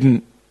yet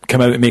couldn't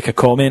come out and make a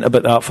comment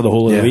about that for the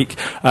whole of the week.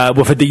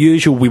 We've had the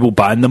usual, we will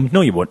ban them.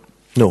 No, you won't.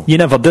 No. You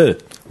never do.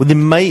 Well,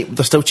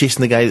 they're still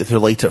chasing the guy that threw a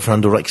light at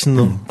Fernando Rickson,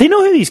 though. They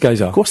know who these guys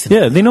are. Of course they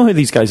do. Yeah, they know who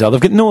these guys are.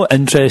 They've got no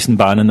interest in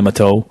banning them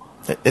at all.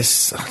 I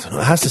don't know,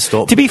 it has to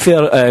stop. To be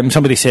fair,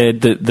 somebody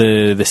said that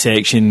the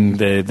section,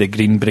 the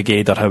Green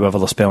Brigade, or however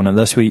they're spelling it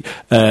this week,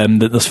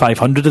 that there's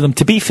 500 of them.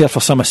 To be fair, for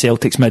some of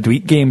Celtic's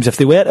midweek games, if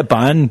they were to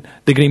ban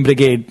the Green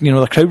Brigade,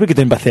 the crowd would go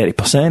down by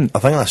 30%. I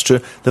think that's true.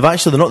 They're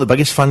not the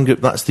biggest fan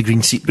group. That's the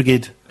Green Seat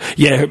Brigade.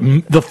 Yeah,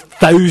 there are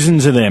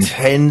thousands of them.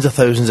 Tens of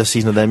thousands a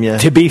season of them. Yeah.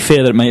 To be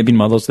fair, it might have been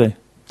Mother's Day.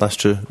 That's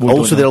true.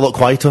 Also, they're a lot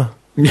quieter.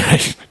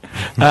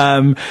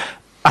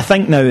 I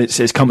think now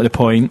it's come to the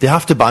point. They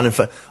have to ban it.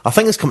 I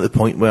think it's come to the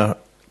point where,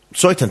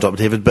 sorry to interrupt,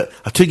 David, but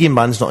a 2-game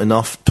ban's not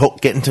enough.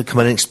 Getting to come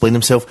in and explain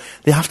themselves.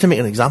 They have to make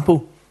an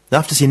example. They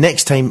have to say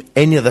next time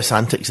any of this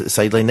antics at the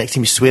sideline, next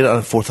time you swear it on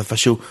a fourth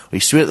official or you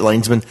swear at the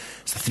linesman,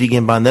 it's a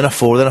 3-game ban, then a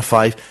 4, then a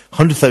 5,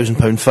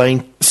 £100,000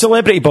 fine.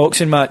 Celebrity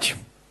boxing match.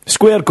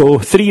 Square go,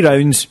 3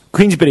 rounds,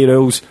 Queensberry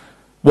rules,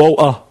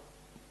 Walter,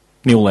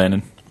 Neil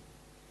Lennon.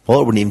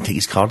 Walter wouldn't even take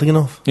his cardigan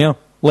off. Yeah.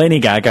 Lenny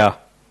Gaga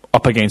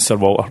up against Sir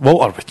Walter.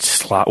 Walter would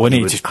slap,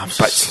 wouldn't he? Just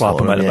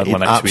slap him out the middle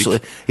of next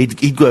week.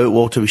 He'd go out,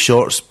 Walter, with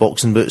shorts,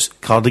 boxing boots,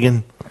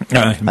 cardigan,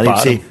 and he'd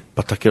say,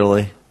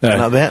 particularly...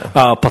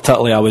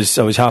 particularly, I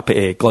was happy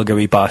to glug a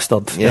wee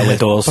bastard early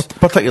doors.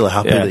 Particularly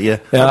happy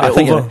that I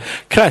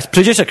think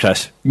Producer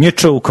Chris,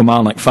 neutral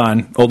Kilmarnock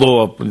fan.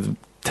 Although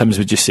Tim's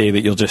would just say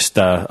that you're just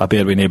a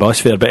bear with no bus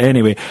fare. But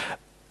anyway,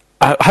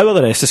 how are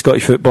the rest of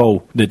Scottish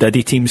football, the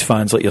Diddy teams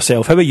fans like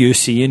yourself? How are you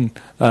seeing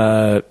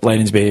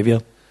Lennon's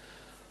behaviour?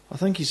 I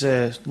think he's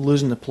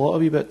losing the plot a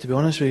wee bit, to be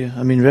honest with you.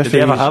 I mean, referees. Did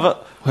they ever have it?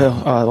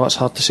 Well, that's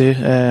hard to say.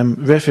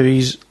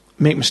 Referees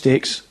make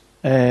mistakes.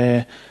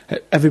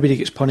 Everybody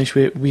gets punished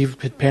with it.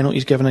 We've had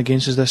penalties given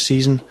against us this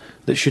season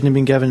that shouldn't have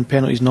been given,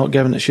 penalties not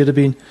given that should have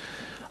been.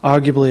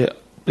 Arguably,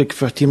 like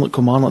for a team like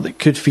Kilmarnock that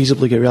could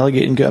feasibly get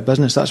relegated and get out of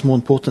business, that's more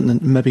important than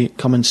maybe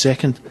coming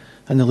second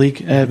in the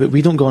league. But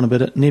we don't go on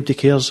about it. Nobody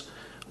cares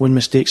when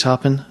mistakes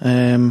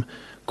happen.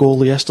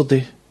 Goal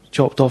yesterday,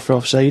 chopped off for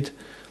offside.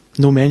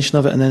 No mention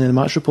of it, and then in the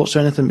match reports or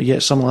anything, but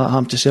yet something like that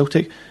happened to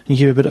Celtic, and you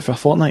hear about it for a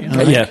fortnight.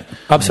 Yeah,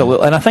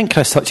 absolutely. And I think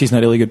Chris touches on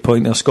a really good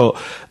point there,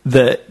 Scott,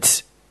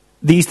 that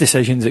these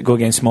decisions that go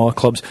against smaller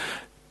clubs,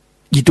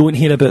 you don't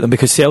hear about them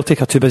because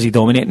Celtic are too busy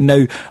dominating.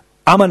 Now,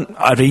 I'm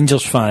a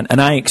Rangers fan,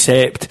 and I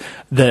accept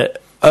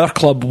that our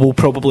club will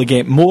probably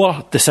get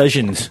more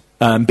decisions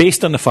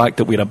based on the fact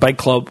that we're a big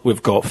club,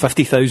 we've got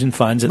 50,000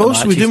 fans at the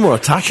matches. We do more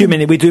attacking.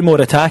 We do more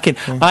attacking.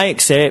 I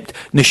accept.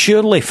 Now,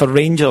 surely for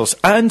Rangers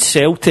and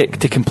Celtic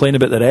to complain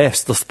about the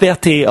rest, there's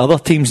 38 other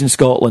teams in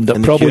Scotland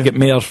that probably get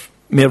more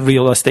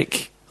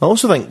realistic. I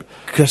also think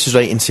Chris is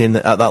right in saying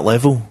that at that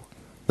level,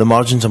 the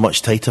margins are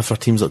much tighter for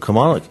teams like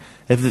Kilmarnock.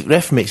 If the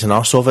ref makes an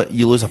arse of it,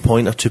 you lose a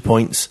point or 2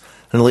 points,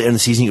 and later in the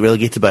season you get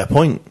relegated by a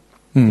point.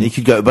 You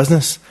could go out of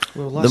business.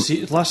 Well,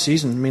 last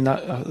season, I mean,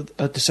 a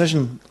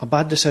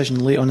bad decision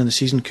late on in the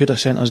season could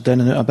have sent us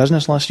down and out of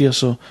business last year.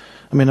 So,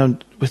 I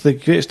mean, with the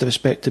greatest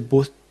respect to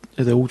both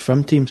of the old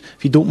firm teams,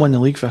 if you don't win the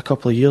league for a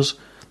couple of years,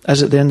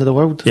 is it the end of the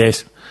world?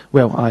 Yes.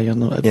 Well, you're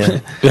not.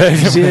 Yeah.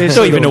 I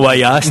don't even know why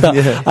you asked that.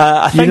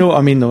 I think, you know what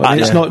I mean, though.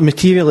 It's not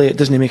materially, it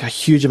doesn't make a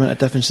huge amount of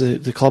difference to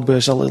the club.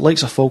 Whereas it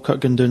likes a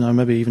Falkirk going down, or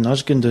maybe even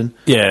us going down.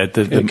 Yeah, it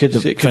could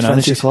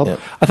finish the club. Yeah.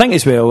 I think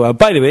as well.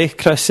 By the way,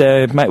 Chris,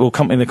 Mick will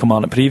come to the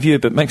Kilmarnock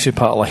preview, but Mick's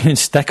part of line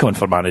stick on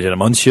for manager of the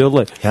month,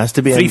 surely. He has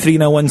to be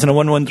 3-3-0 wins and a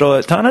 1-1 draw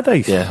at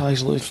Tannadice. Yeah,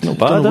 it's not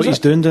bad. I don't know what he's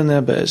doing down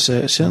there, but it's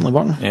certainly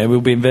working. Yeah, we'll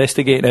be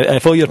investigating.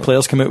 If all your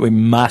players come out with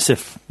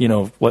massive,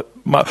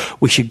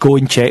 we should go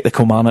and check the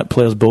Kilmarnock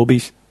players'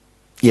 bobies.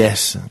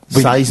 Yes,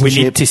 we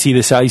need to see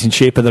the size and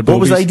shape of their bobies. What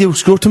was the ideal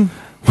scrotum?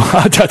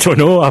 I don't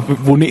know.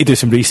 We'll need to do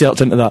some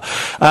research into that.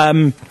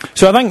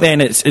 So I think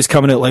then it's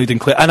coming out loud and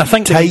clear. And I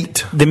think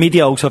the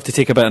media also have to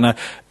take a bit of a...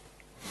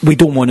 We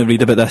don't want to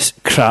read about this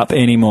crap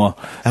anymore.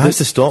 It has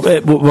to stop.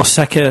 We're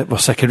sick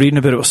of reading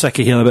about it. We're sick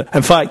of hearing about it.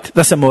 In fact,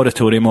 there's a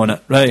moratorium on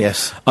it, right?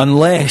 Yes.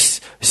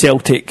 Unless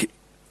Celtic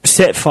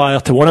set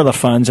fire to one of their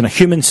fans in a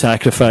human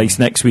sacrifice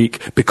next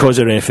week because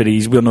of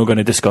referees, we're not going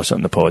to discuss it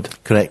on the pod.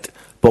 Correct.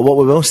 But what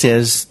we will say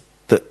is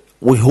that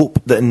we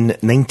hope that in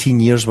 19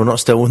 years we're not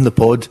still on the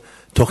pod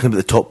talking about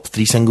the top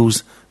 3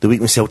 singles the week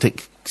when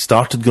Celtic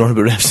started going on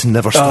about refs and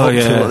never stopped. Oh,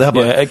 yeah. Like that.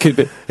 But it could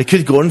be. It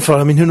could go on for,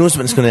 who knows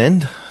when it's going to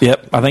end.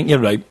 Yep, I think you're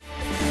right.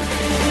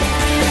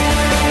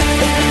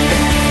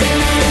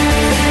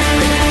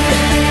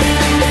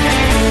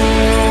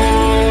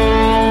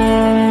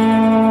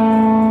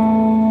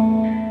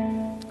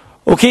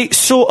 Okay,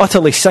 so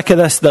utterly sick of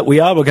this that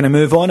we're going to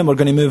move on, and we're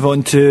going to move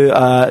on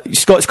to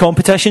Scots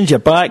competitions. You're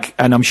back,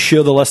 and I'm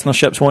sure the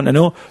listenerships want to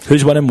know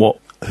who's winning what.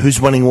 Who's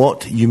winning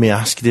what, you may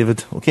ask,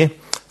 David. Okay,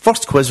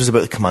 first quiz was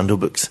about the commando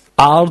books.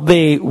 Are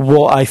they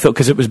what I thought,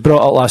 because it was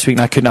brought up last week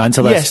and I couldn't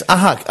answer this? Yes,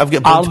 I've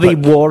got. Are they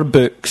war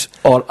books,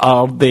 or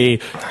are they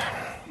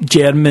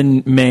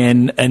German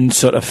men in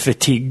sort of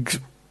fatigues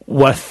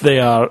with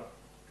their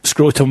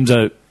scrotums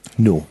out?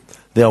 No,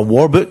 they are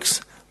war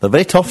books. They're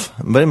very tough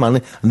and very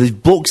manly, and these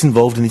blokes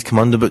involved in these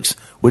commando books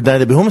would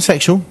neither be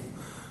homosexual,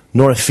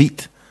 nor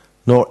effete,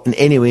 nor in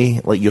any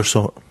way like your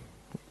sort.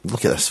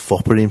 Look at this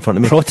foppery in front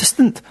of me.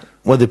 Protestant?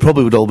 Well, they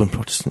probably would all have been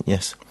Protestant,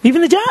 yes.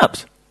 Even the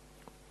Japs?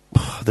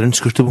 They're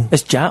inscrutable.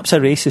 Is Japs a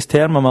racist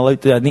term?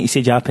 I need to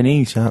say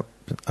Japanese. I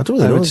don't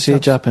really know. I would say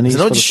Japanese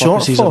for the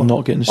purposes of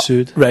not getting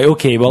sued. Right,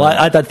 okay, well,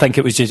 I did think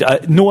it was just...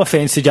 no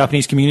offence to the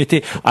Japanese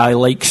community, I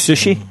like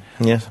sushi.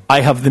 Yes. I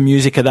have the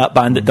music of that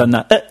band that done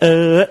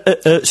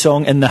that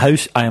song in the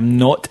house. I am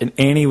not in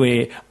any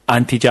way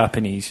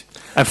anti-Japanese.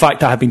 In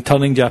fact, I have been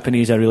turning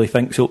Japanese, I really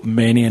think so,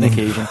 many an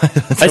occasion.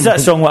 Is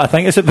that song what I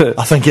think it's about?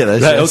 I think it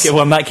is. Right, yes. okay,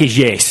 well in that case,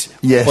 yes.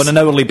 Yes. On an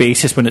hourly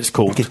basis when it's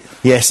cold. Okay.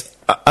 Yes.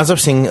 As I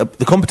was saying,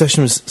 the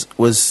competition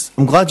was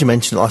I'm glad you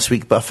mentioned it last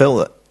week, but I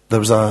felt that there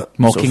was a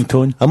mocking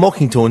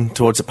tone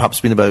towards it, perhaps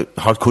being about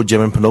hardcore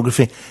German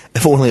pornography.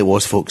 If only it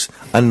was, folks.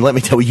 And let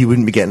me tell you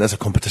wouldn't be getting it as a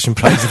competition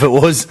prize if it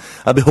was.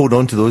 I'd be holding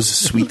on to those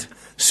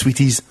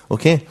sweeties,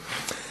 okay?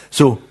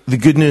 So, the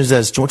good news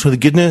is, do you want to know the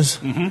good news?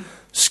 Mm-hmm.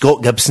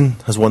 Scott Gibson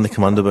has won the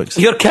Commando books.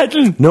 You're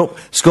kidding? Nope.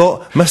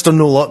 Scott, Mr.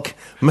 No Luck,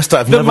 Mr.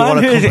 I've never won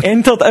a competition. The man who has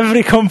entered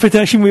every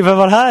competition we've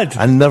ever had.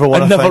 And never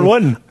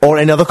won. Or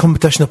any other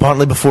competition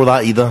apparently before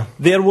that either.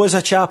 There was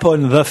a chap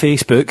on the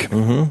Facebook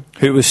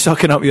who was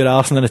sucking up your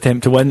arse in an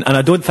attempt to win, and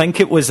I don't think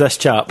it was this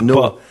chap. No.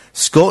 But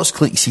Scott's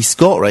clique. See,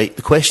 Scott, right,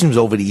 the question was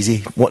all very easy.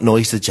 What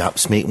noise did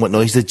Japs make? What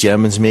noise did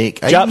Germans make?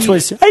 Japs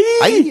was,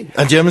 aye.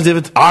 And Germans,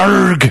 David?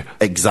 Arg!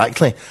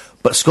 Exactly.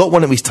 But Scott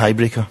won it with his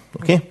tiebreaker,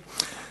 okay?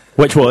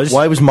 Which was?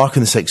 Why was Mark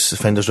in the sex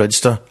offenders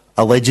register?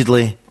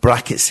 Allegedly,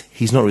 brackets,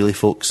 he's not really,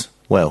 folks.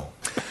 Well.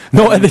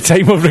 Not at the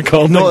time of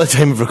recording. Not at the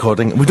time of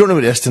recording. We don't know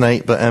what it is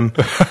tonight, but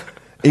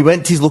he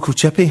went to his local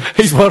chippy.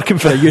 He's working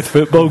for a youth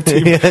football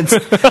team.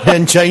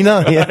 in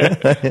China,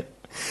 yeah.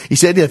 He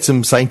said he had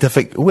some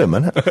scientific... Wait a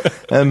minute.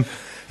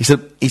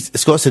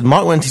 Scott said,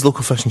 Mark went to his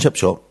local fish and chip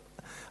shop,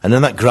 and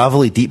in that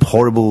gravelly, deep,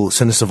 horrible,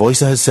 sinister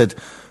voice of his said,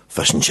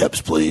 "Fish and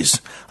chips,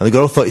 please." And the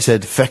girl thought he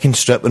said, "Fickin'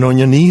 stripping on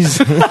your knees."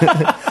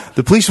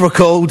 The police were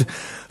called,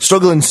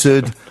 struggle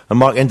ensued, and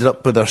Mark ended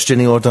up with a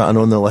restraining order and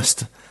on the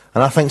list.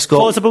 And I think Scott...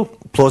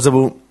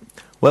 Plausible.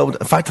 Well,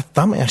 in fact,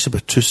 that might actually be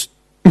a true...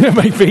 It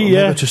might be,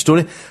 yeah. A true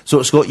story.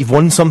 So, Scott, you've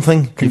won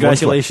something.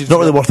 Congratulations. Not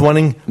really worth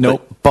winning.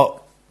 No. But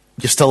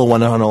you're still a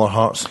winner in all our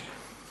hearts.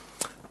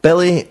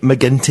 Billy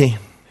McGinty.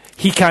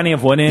 He can't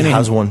have won any. He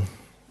has won.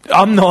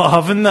 I'm not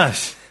having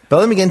this.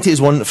 Billy McGinty has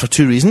won for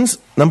two reasons.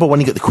 Number one,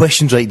 he got the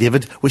questions right,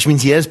 David, which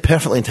means he is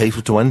perfectly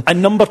entitled to win.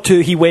 And number two,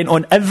 he went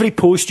on every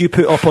post you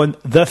put up on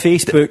the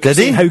Facebook did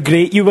saying he? how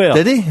great you were.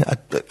 Did he?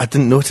 I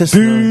didn't notice.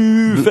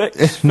 Boo!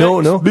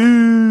 No.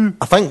 Boo!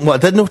 I think what I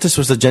did notice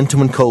was a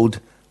gentleman called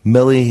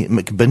Millie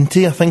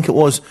McBinty, I think it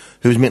was,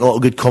 who was making a lot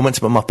of good comments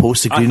about my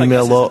post, agreeing with me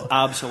a lot. Is an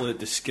absolute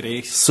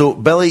disgrace. So,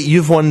 Billy,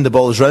 you've won The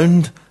Ball Is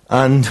Round,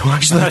 and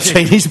actually the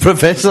Chinese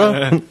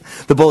professor,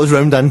 The Ball Is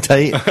Round and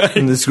Tight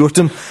in the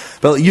scrotum.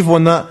 Billy, you've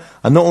won that,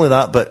 and not only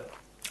that, but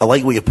I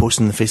like what you're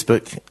posting on the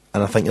Facebook,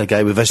 and I think you're a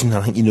guy with vision,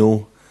 I think you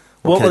know.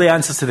 What were the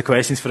answers to the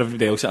questions for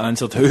everybody else that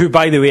answered? Who,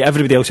 by the way,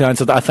 everybody else who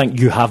answered, I think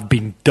you have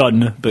been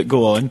done, but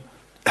go on.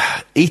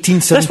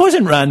 1870. This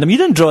wasn't random. You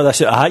didn't draw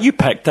this out of a hat. You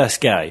picked this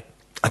guy.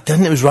 I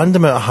didn't. It was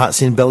random out of a hat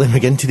saying Billy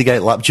McGinty, the guy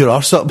that lapped your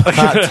arse up.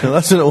 Hat.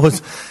 That's what it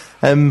was.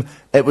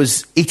 It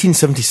was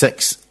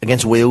 1876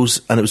 against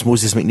Wales, and it was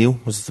Moses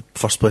McNeil was the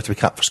first player to be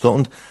capped for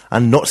Scotland,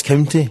 and Notts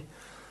County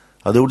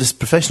are the oldest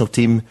professional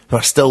team, who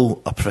are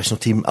still a professional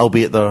team,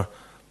 albeit they're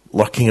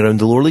lurking around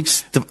the lower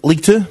leagues.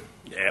 League Two.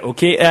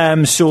 Okay,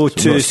 so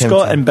to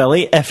Scott and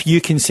Billy, if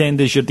you can send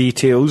us your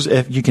details,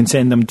 if you can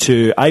send them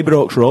to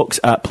ibroxrocks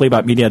at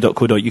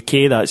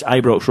playbackmedia.co.uk. That's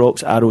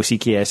ibroxrocks,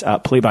 ROCKS,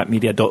 at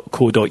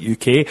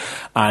playbackmedia.co.uk.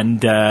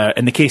 And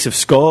in the case of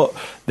Scott,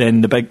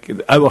 then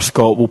our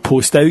Scott will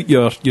post out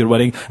your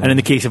winning. And in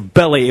the case of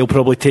Billy, he'll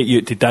probably take you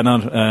out to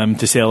dinner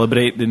to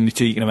celebrate, and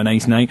so you can have a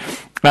nice night.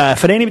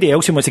 For anybody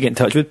else who wants to get in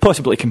touch with,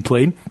 possibly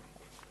complain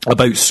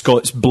about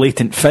Scott's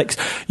blatant fix,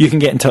 you can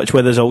get in touch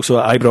with us also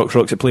at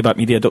ibroxrocks at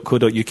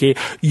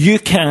playbackmedia.co.uk. You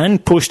can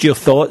post your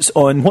thoughts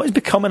on what is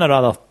becoming a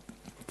rather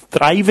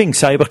thriving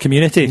cyber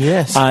community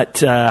at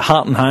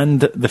Heart and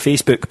Hand, the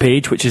Facebook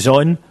page, which is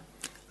on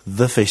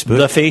the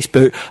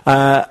Facebook.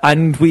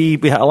 And we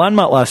had a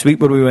landmark last week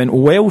where we went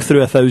well through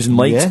 1,000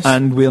 likes,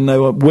 and we're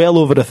now well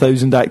over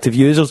 1,000 active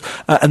users,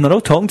 and they're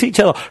all talking to each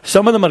other.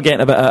 Some of them are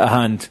getting a bit out of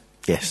hand.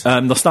 Yes.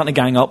 They're starting to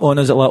gang up on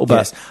us a little bit.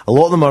 Yes. A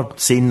lot of them are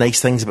saying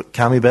nice things about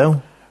Cammy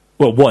Bell.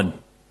 Well, one.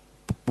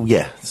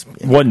 Yeah.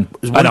 One.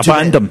 And I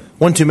banned him.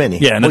 One too many.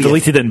 Yeah, and I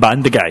deleted it and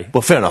banned the guy.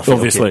 Well, fair enough.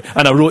 Obviously. Okay.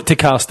 And I wrote to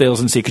Carstairs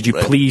and said, could you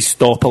please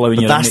stop allowing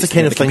your that's the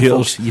kind of thing,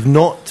 folks, you've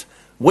not...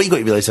 What you got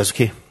to realise is,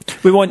 okay...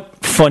 We want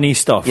funny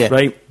stuff,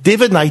 right?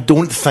 David and I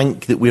don't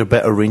think that we're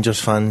better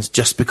Rangers fans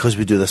just because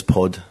we do this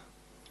pod.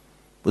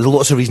 There's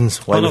lots of reasons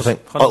why we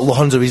think...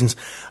 Hundreds of reasons.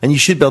 And you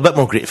should be a bit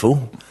more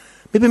grateful.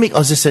 Maybe make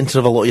us the centre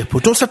of a lot of your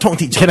posts. Don't start talking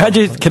to each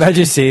other. Can I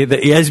just say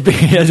that he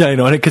is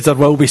ironic, because there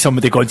will be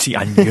somebody going to see,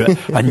 I knew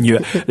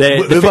it.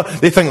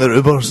 They think they're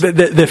Ubers.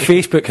 The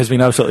Facebook has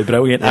been absolutely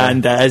brilliant,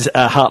 and it is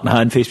a Heart and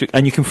Hand Facebook.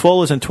 And you can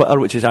follow us on Twitter,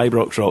 which is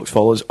ibroxrocks.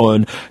 Follow us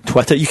on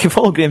Twitter. You can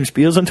follow Graham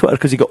Spears on Twitter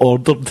because he got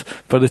ordered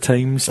by the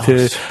Times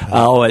to...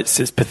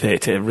 it's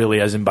pathetic. It really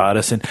is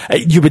embarrassing.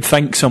 You would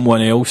think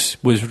someone else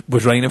was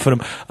writing it for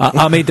him.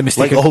 I made the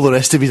mistake... Like all the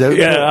rest of his outfit.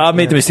 Yeah, I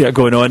made the mistake of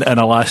going on, and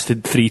I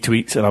lasted 3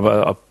 tweets, and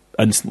I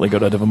instantly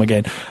got rid of him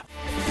again.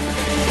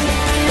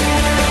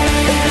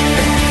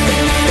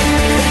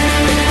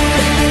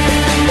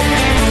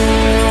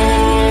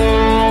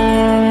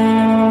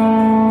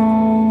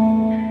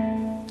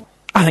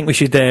 I think we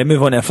should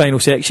move on to our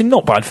final section.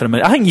 Not bad for a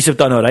minute. I think you've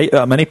done all right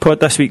at a mini pod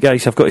this week,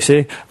 guys, I've got to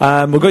say.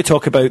 We're going to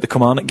talk about the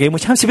Kilmarnock game,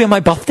 which happens to be on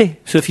my birthday.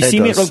 So if you see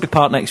me at Rugby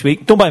Park next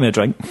week, don't buy me a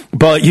drink,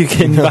 but you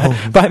can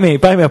buy me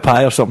a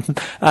pie or something.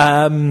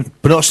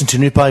 But not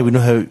centenary pie. We know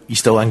how you're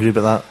still angry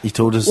about that. You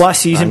told us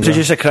last season.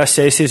 Producer Chris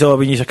says,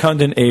 when you're coming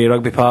down to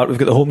Rugby Park, we've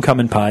got the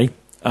homecoming pie.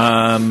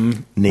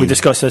 We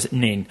discussed this.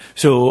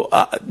 So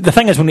the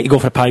thing is, we need to go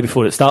for a pie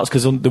before it starts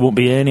because there won't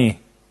be any.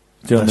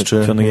 That's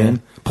true.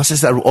 Plus,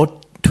 it's that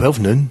odd 12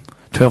 noon.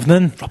 12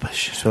 noon?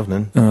 Rubbish. 12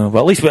 noon. Well,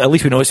 at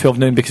least we know it's 12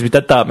 noon because we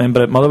did that.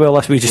 Remember at Motherwell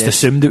last week? We just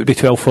assumed it would be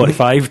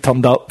 12:45.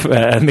 Turned up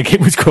and the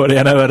game was going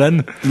an hour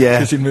in. Yeah,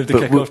 because he moved the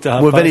kick off to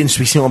half. We're very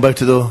insouciant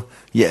about it though.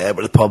 Yeah,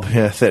 we're at the pub.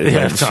 Yeah, 30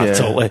 minutes.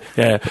 Totally.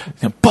 Yeah,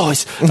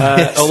 boys.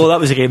 Although that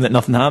was a game that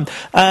nothing happened.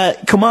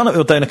 Kilmarnock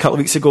were down a couple of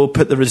weeks ago,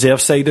 put the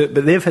reserve side out,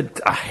 but they've had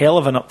a hell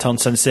of an upturn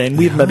since then.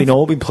 We've maybe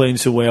not been playing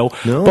so well,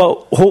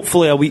 but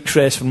hopefully a week's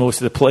rest for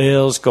most of the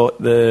players.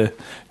 Got the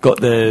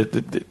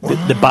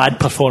bad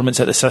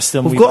performance at the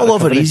system. We've got a lot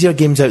of our easier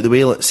games out of the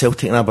way, like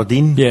Celtic and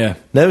Aberdeen. Yeah,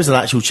 now is an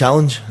actual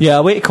challenge. Yeah,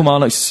 away to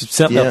Kilmarnock's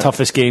certainly our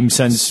toughest game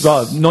since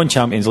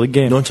non-Champions League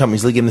game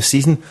this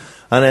season.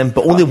 And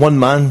but only one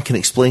man can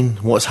explain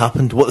what's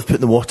happened, what they've put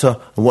in the water,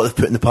 and what they've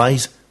put in the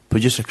pies.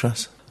 Producer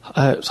Chris.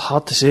 It's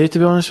hard to say, to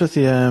be honest with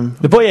you.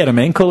 The boy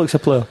Eremenko looks a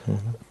player.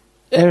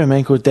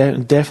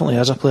 Eremenko definitely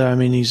is a player. I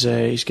mean, he's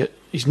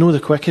no the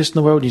quickest in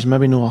the world. He's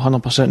maybe not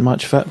 100%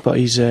 match fit, but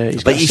he's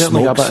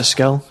certainly got a bit of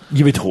skill.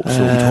 You would hope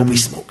so. You'd hope he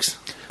smokes.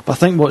 But I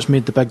think what's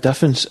made the big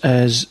difference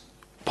is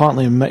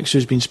partly Mix,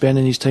 who's been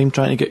spending his time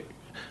trying to get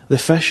the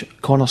fish,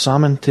 Connor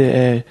Salmon,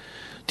 to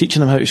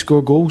teaching him how to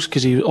score goals,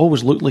 because he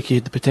always looked like he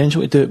had the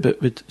potential to do it,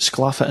 but would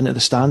sclaff it into the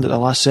stand at the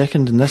last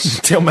second. And this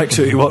tell Mick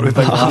who you work with.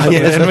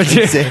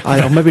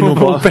 Maybe no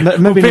bother.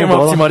 Maybe no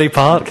bother. Murray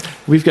Park.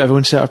 We've got our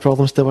own set of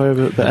problems to worry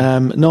about.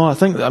 But no, I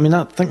think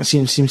it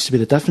seems to be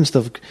the difference.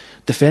 They've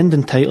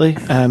defending tightly,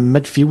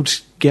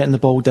 midfield's getting the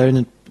ball down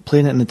and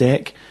playing it in the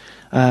deck.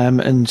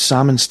 And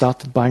Salmon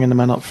started banging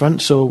them in up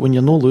front. So when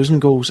you're not losing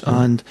goals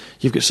and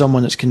you've got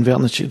someone that's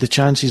converting the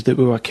chances that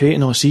we were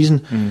creating all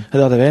season at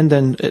the other end,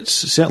 then it's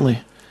certainly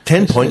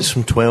 10 points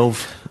from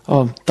 12.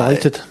 Oh,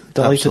 delighted.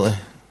 Absolutely.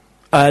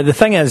 The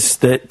thing is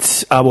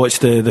that I watched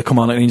the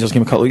Kilmarnock Rangers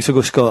game a couple of weeks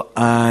ago, Scott,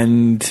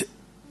 and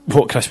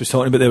what Chris was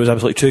talking about there was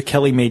absolutely true.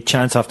 Kelly made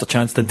chance after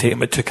chance, didn't take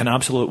him. It took an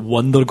absolute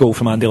wonder goal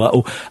from Andy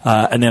Little,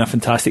 and then a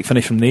fantastic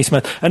finish from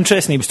Naismith.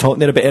 Interesting, he was talking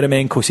there about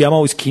Eremenko. See, I'm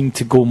always keen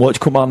to go and watch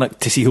Kilmarnock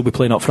to see who'll be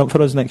playing up front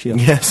for us next year.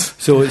 Yes.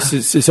 So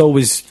it's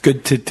always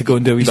good to go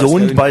and do a wee bit. He's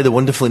owned by the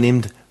wonderfully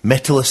named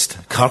Metalist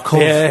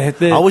Kharkov.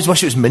 Yeah, I always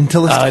wish it was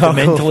Mentalist Kharkov.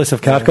 The Mentalist of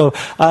Kharkov.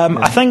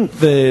 I think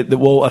that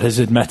Walter has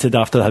admitted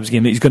after the Hibs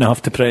game that he's going to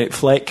have to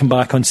Fleck come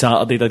back on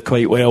Saturday, did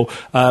quite well.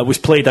 Was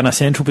played in a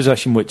central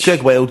position, which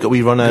Greg Wild got a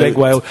wee run out. Greg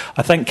Wild.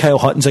 I think Kyle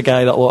Hutton's a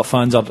guy that a lot of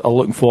fans are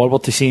looking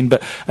forward to seeing.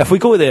 But if we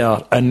go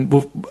there, and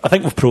I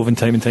think we've proven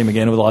time and time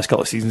again over the last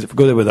couple of seasons, if we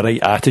go there with the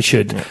right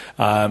attitude,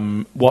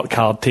 work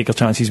hard, take our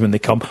chances when they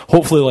come,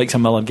 hopefully like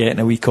some Miller getting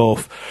a week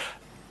off.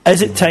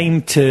 Is it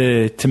time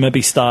to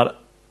maybe start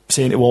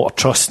saying to Walter,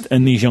 trust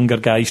in these younger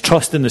guys,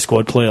 trust in the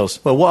squad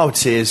players? Well, what I would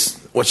say is,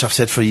 which I've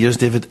said for years,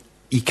 David,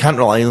 you can't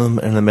rely on them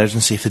in an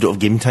emergency if they don't have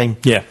game time.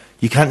 Yeah.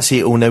 You can't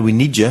say, oh, now we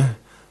need you,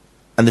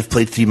 and they've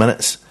played 3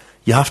 minutes.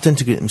 You have to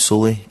integrate them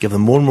slowly, give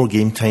them more and more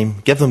game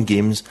time, give them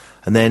games,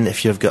 and then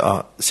if you've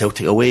got a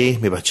Celtic away,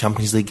 maybe a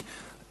Champions League,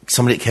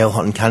 somebody like Kyle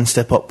Hutton can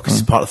step up because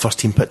he's part of the first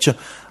team picture.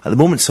 At the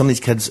moment, some of these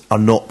kids are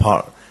not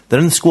part. They're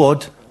in the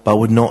squad, but I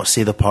would not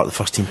say they're part of the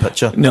first team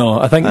picture. No,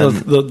 I think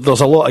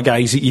there's a lot of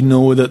guys that you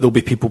know that there'll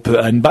be people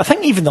put in. But I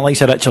think even the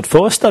likes of Richard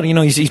Foster,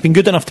 he's been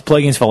good enough to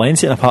play against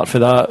Valencia, and apart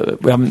from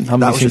that, we haven't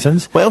seen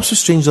since. What else was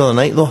strange the other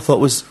night, though, I thought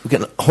was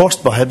getting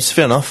horsed by Hibs,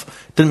 fair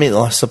enough. Didn't make the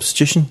last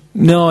substitution.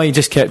 No, he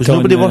just kept was on.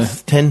 Was nobody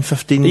worth 10,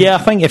 15? Yeah, I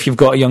think if you've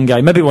got a young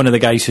guy, maybe one of the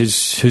guys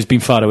who's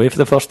been far away for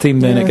the first team,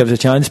 then it gives a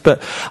chance.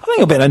 But I think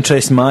it'll be an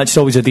interesting match. It's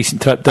always a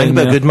decent trip down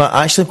there. It'll be a good match.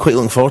 Actually, I'm quite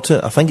looking forward to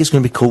it. I think it's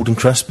going to be cold and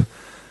crisp.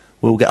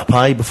 We'll get a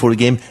pie before the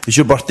game. It's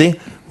your birthday.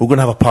 We're going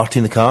to have a party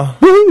in the car.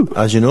 Woo!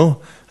 As you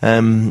know. It's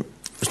not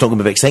going to be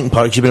a very exciting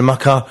party. You've been in my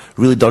car,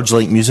 really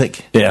dirge-like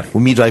music. Yeah. With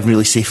me driving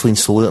really safely and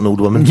slowly like an old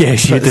woman.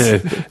 Yes, you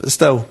do. But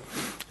still,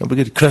 it'll be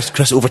good.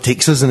 Chris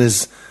overtakes us in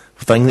his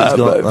thing that he's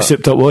got.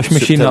 Souped-up washing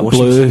machine, that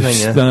blue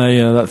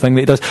that thing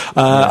that he does.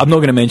 I'm not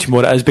going to mention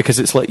what it is because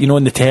it's like,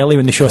 on the telly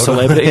when they show a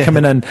celebrity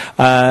coming in.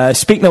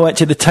 Speaking of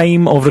which, at the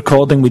time of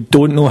recording, we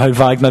don't know how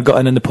Wagner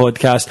got in the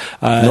podcast.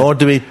 Nor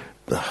do we...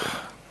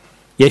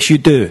 Yes, you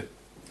do.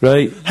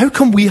 Right? How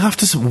come we have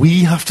to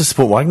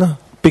support Wagner?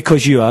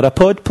 Because you are a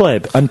pod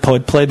pleb, and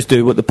pod plebs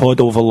do what the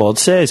pod overlord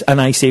says, and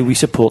I say we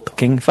support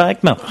King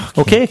Wagner.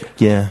 Okay?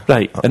 Yeah.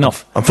 Right,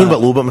 enough. I'm feeling a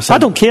bit low about myself. I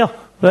don't care.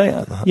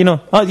 Right?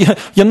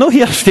 You're not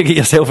here to get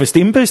your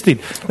self-esteem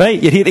boosted.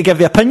 Right? You're here to give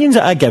the opinions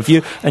that I give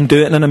you and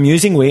do it in an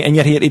amusing way, and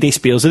you're here to do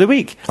Spears of the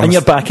Week. And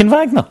you're back in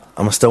Wagner.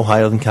 Am I still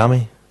higher than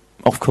Cammy?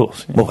 Of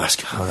course. Yeah. Well,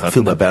 I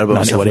feel a bit better about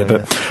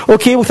myself.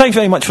 Okay, well, thanks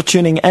very much for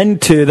tuning in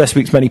to this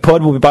week's mini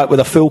pod. We'll be back with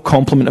a full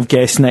complement of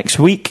guests next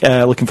week.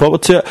 Looking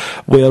forward to it,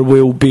 where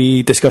we'll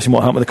be discussing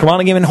what happened with the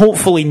Kilmarnock game and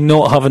hopefully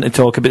not having to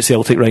talk about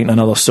Celtic writing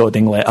another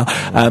sodding letter.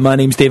 My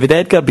name's David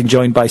Edgar, been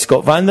joined by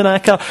Scott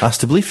Vandenacker.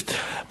 Alsjeblieft.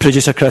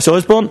 Producer Chris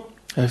Osborne.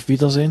 Auf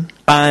Wiedersehen.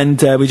 And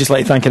we'd just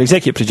like to thank our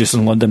executive producer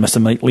in London, Mr.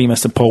 Mike Lee,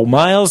 Mr. Paul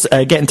Miles.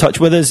 Get in touch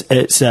with us.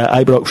 It's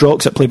Ibrox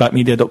Rocks at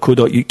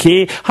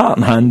playbackmedia.co.uk, Heart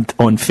and Hand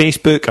on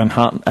Facebook, and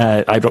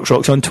Ibrox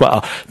Rocks on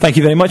Twitter. Thank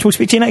you very much. We'll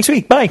speak to you next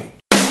week. Bye.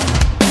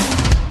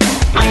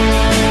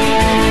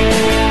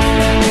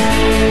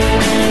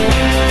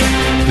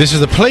 This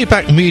is a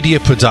Playback Media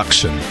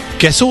production.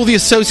 Get all the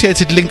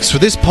associated links for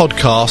this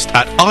podcast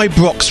at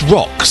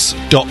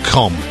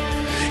ibroxrocks.com.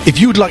 If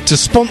you would like to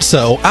sponsor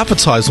or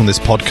advertise on this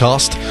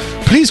podcast,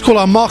 please call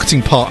our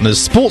marketing partners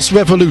Sports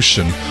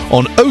Revolution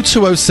on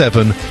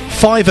 0207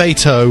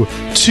 580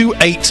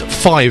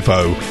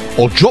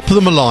 2850 or drop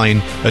them a line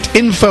at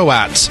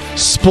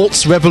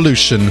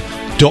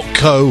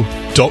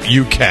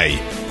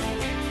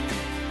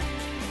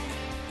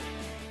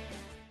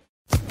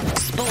info@sportsrevolution.co.uk.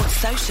 Sports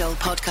Social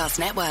Podcast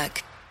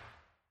Network.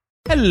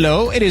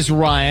 Hello, it is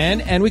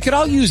Ryan, and we could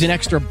all use an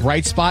extra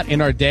bright spot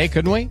in our day,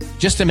 couldn't we?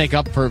 Just to make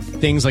up for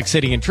things like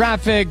sitting in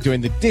traffic,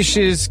 doing the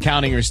dishes,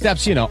 counting your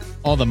steps, you know,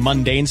 all the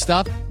mundane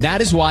stuff. That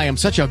is why I'm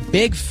such a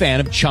big fan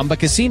of Chumba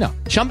Casino.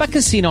 Chumba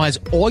Casino has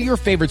all your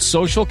favorite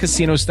social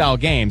casino-style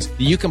games that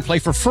you can play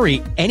for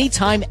free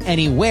anytime,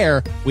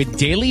 anywhere with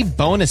daily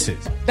bonuses.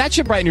 That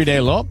should brighten your day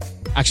a little.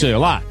 Actually, a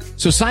lot.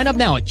 So sign up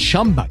now at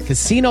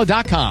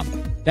ChumbaCasino.com.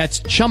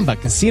 That's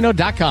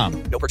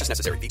ChumbaCasino.com. No purchase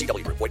necessary.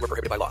 VGW Group. Void where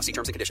prohibited by law. See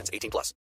terms and conditions. 18+.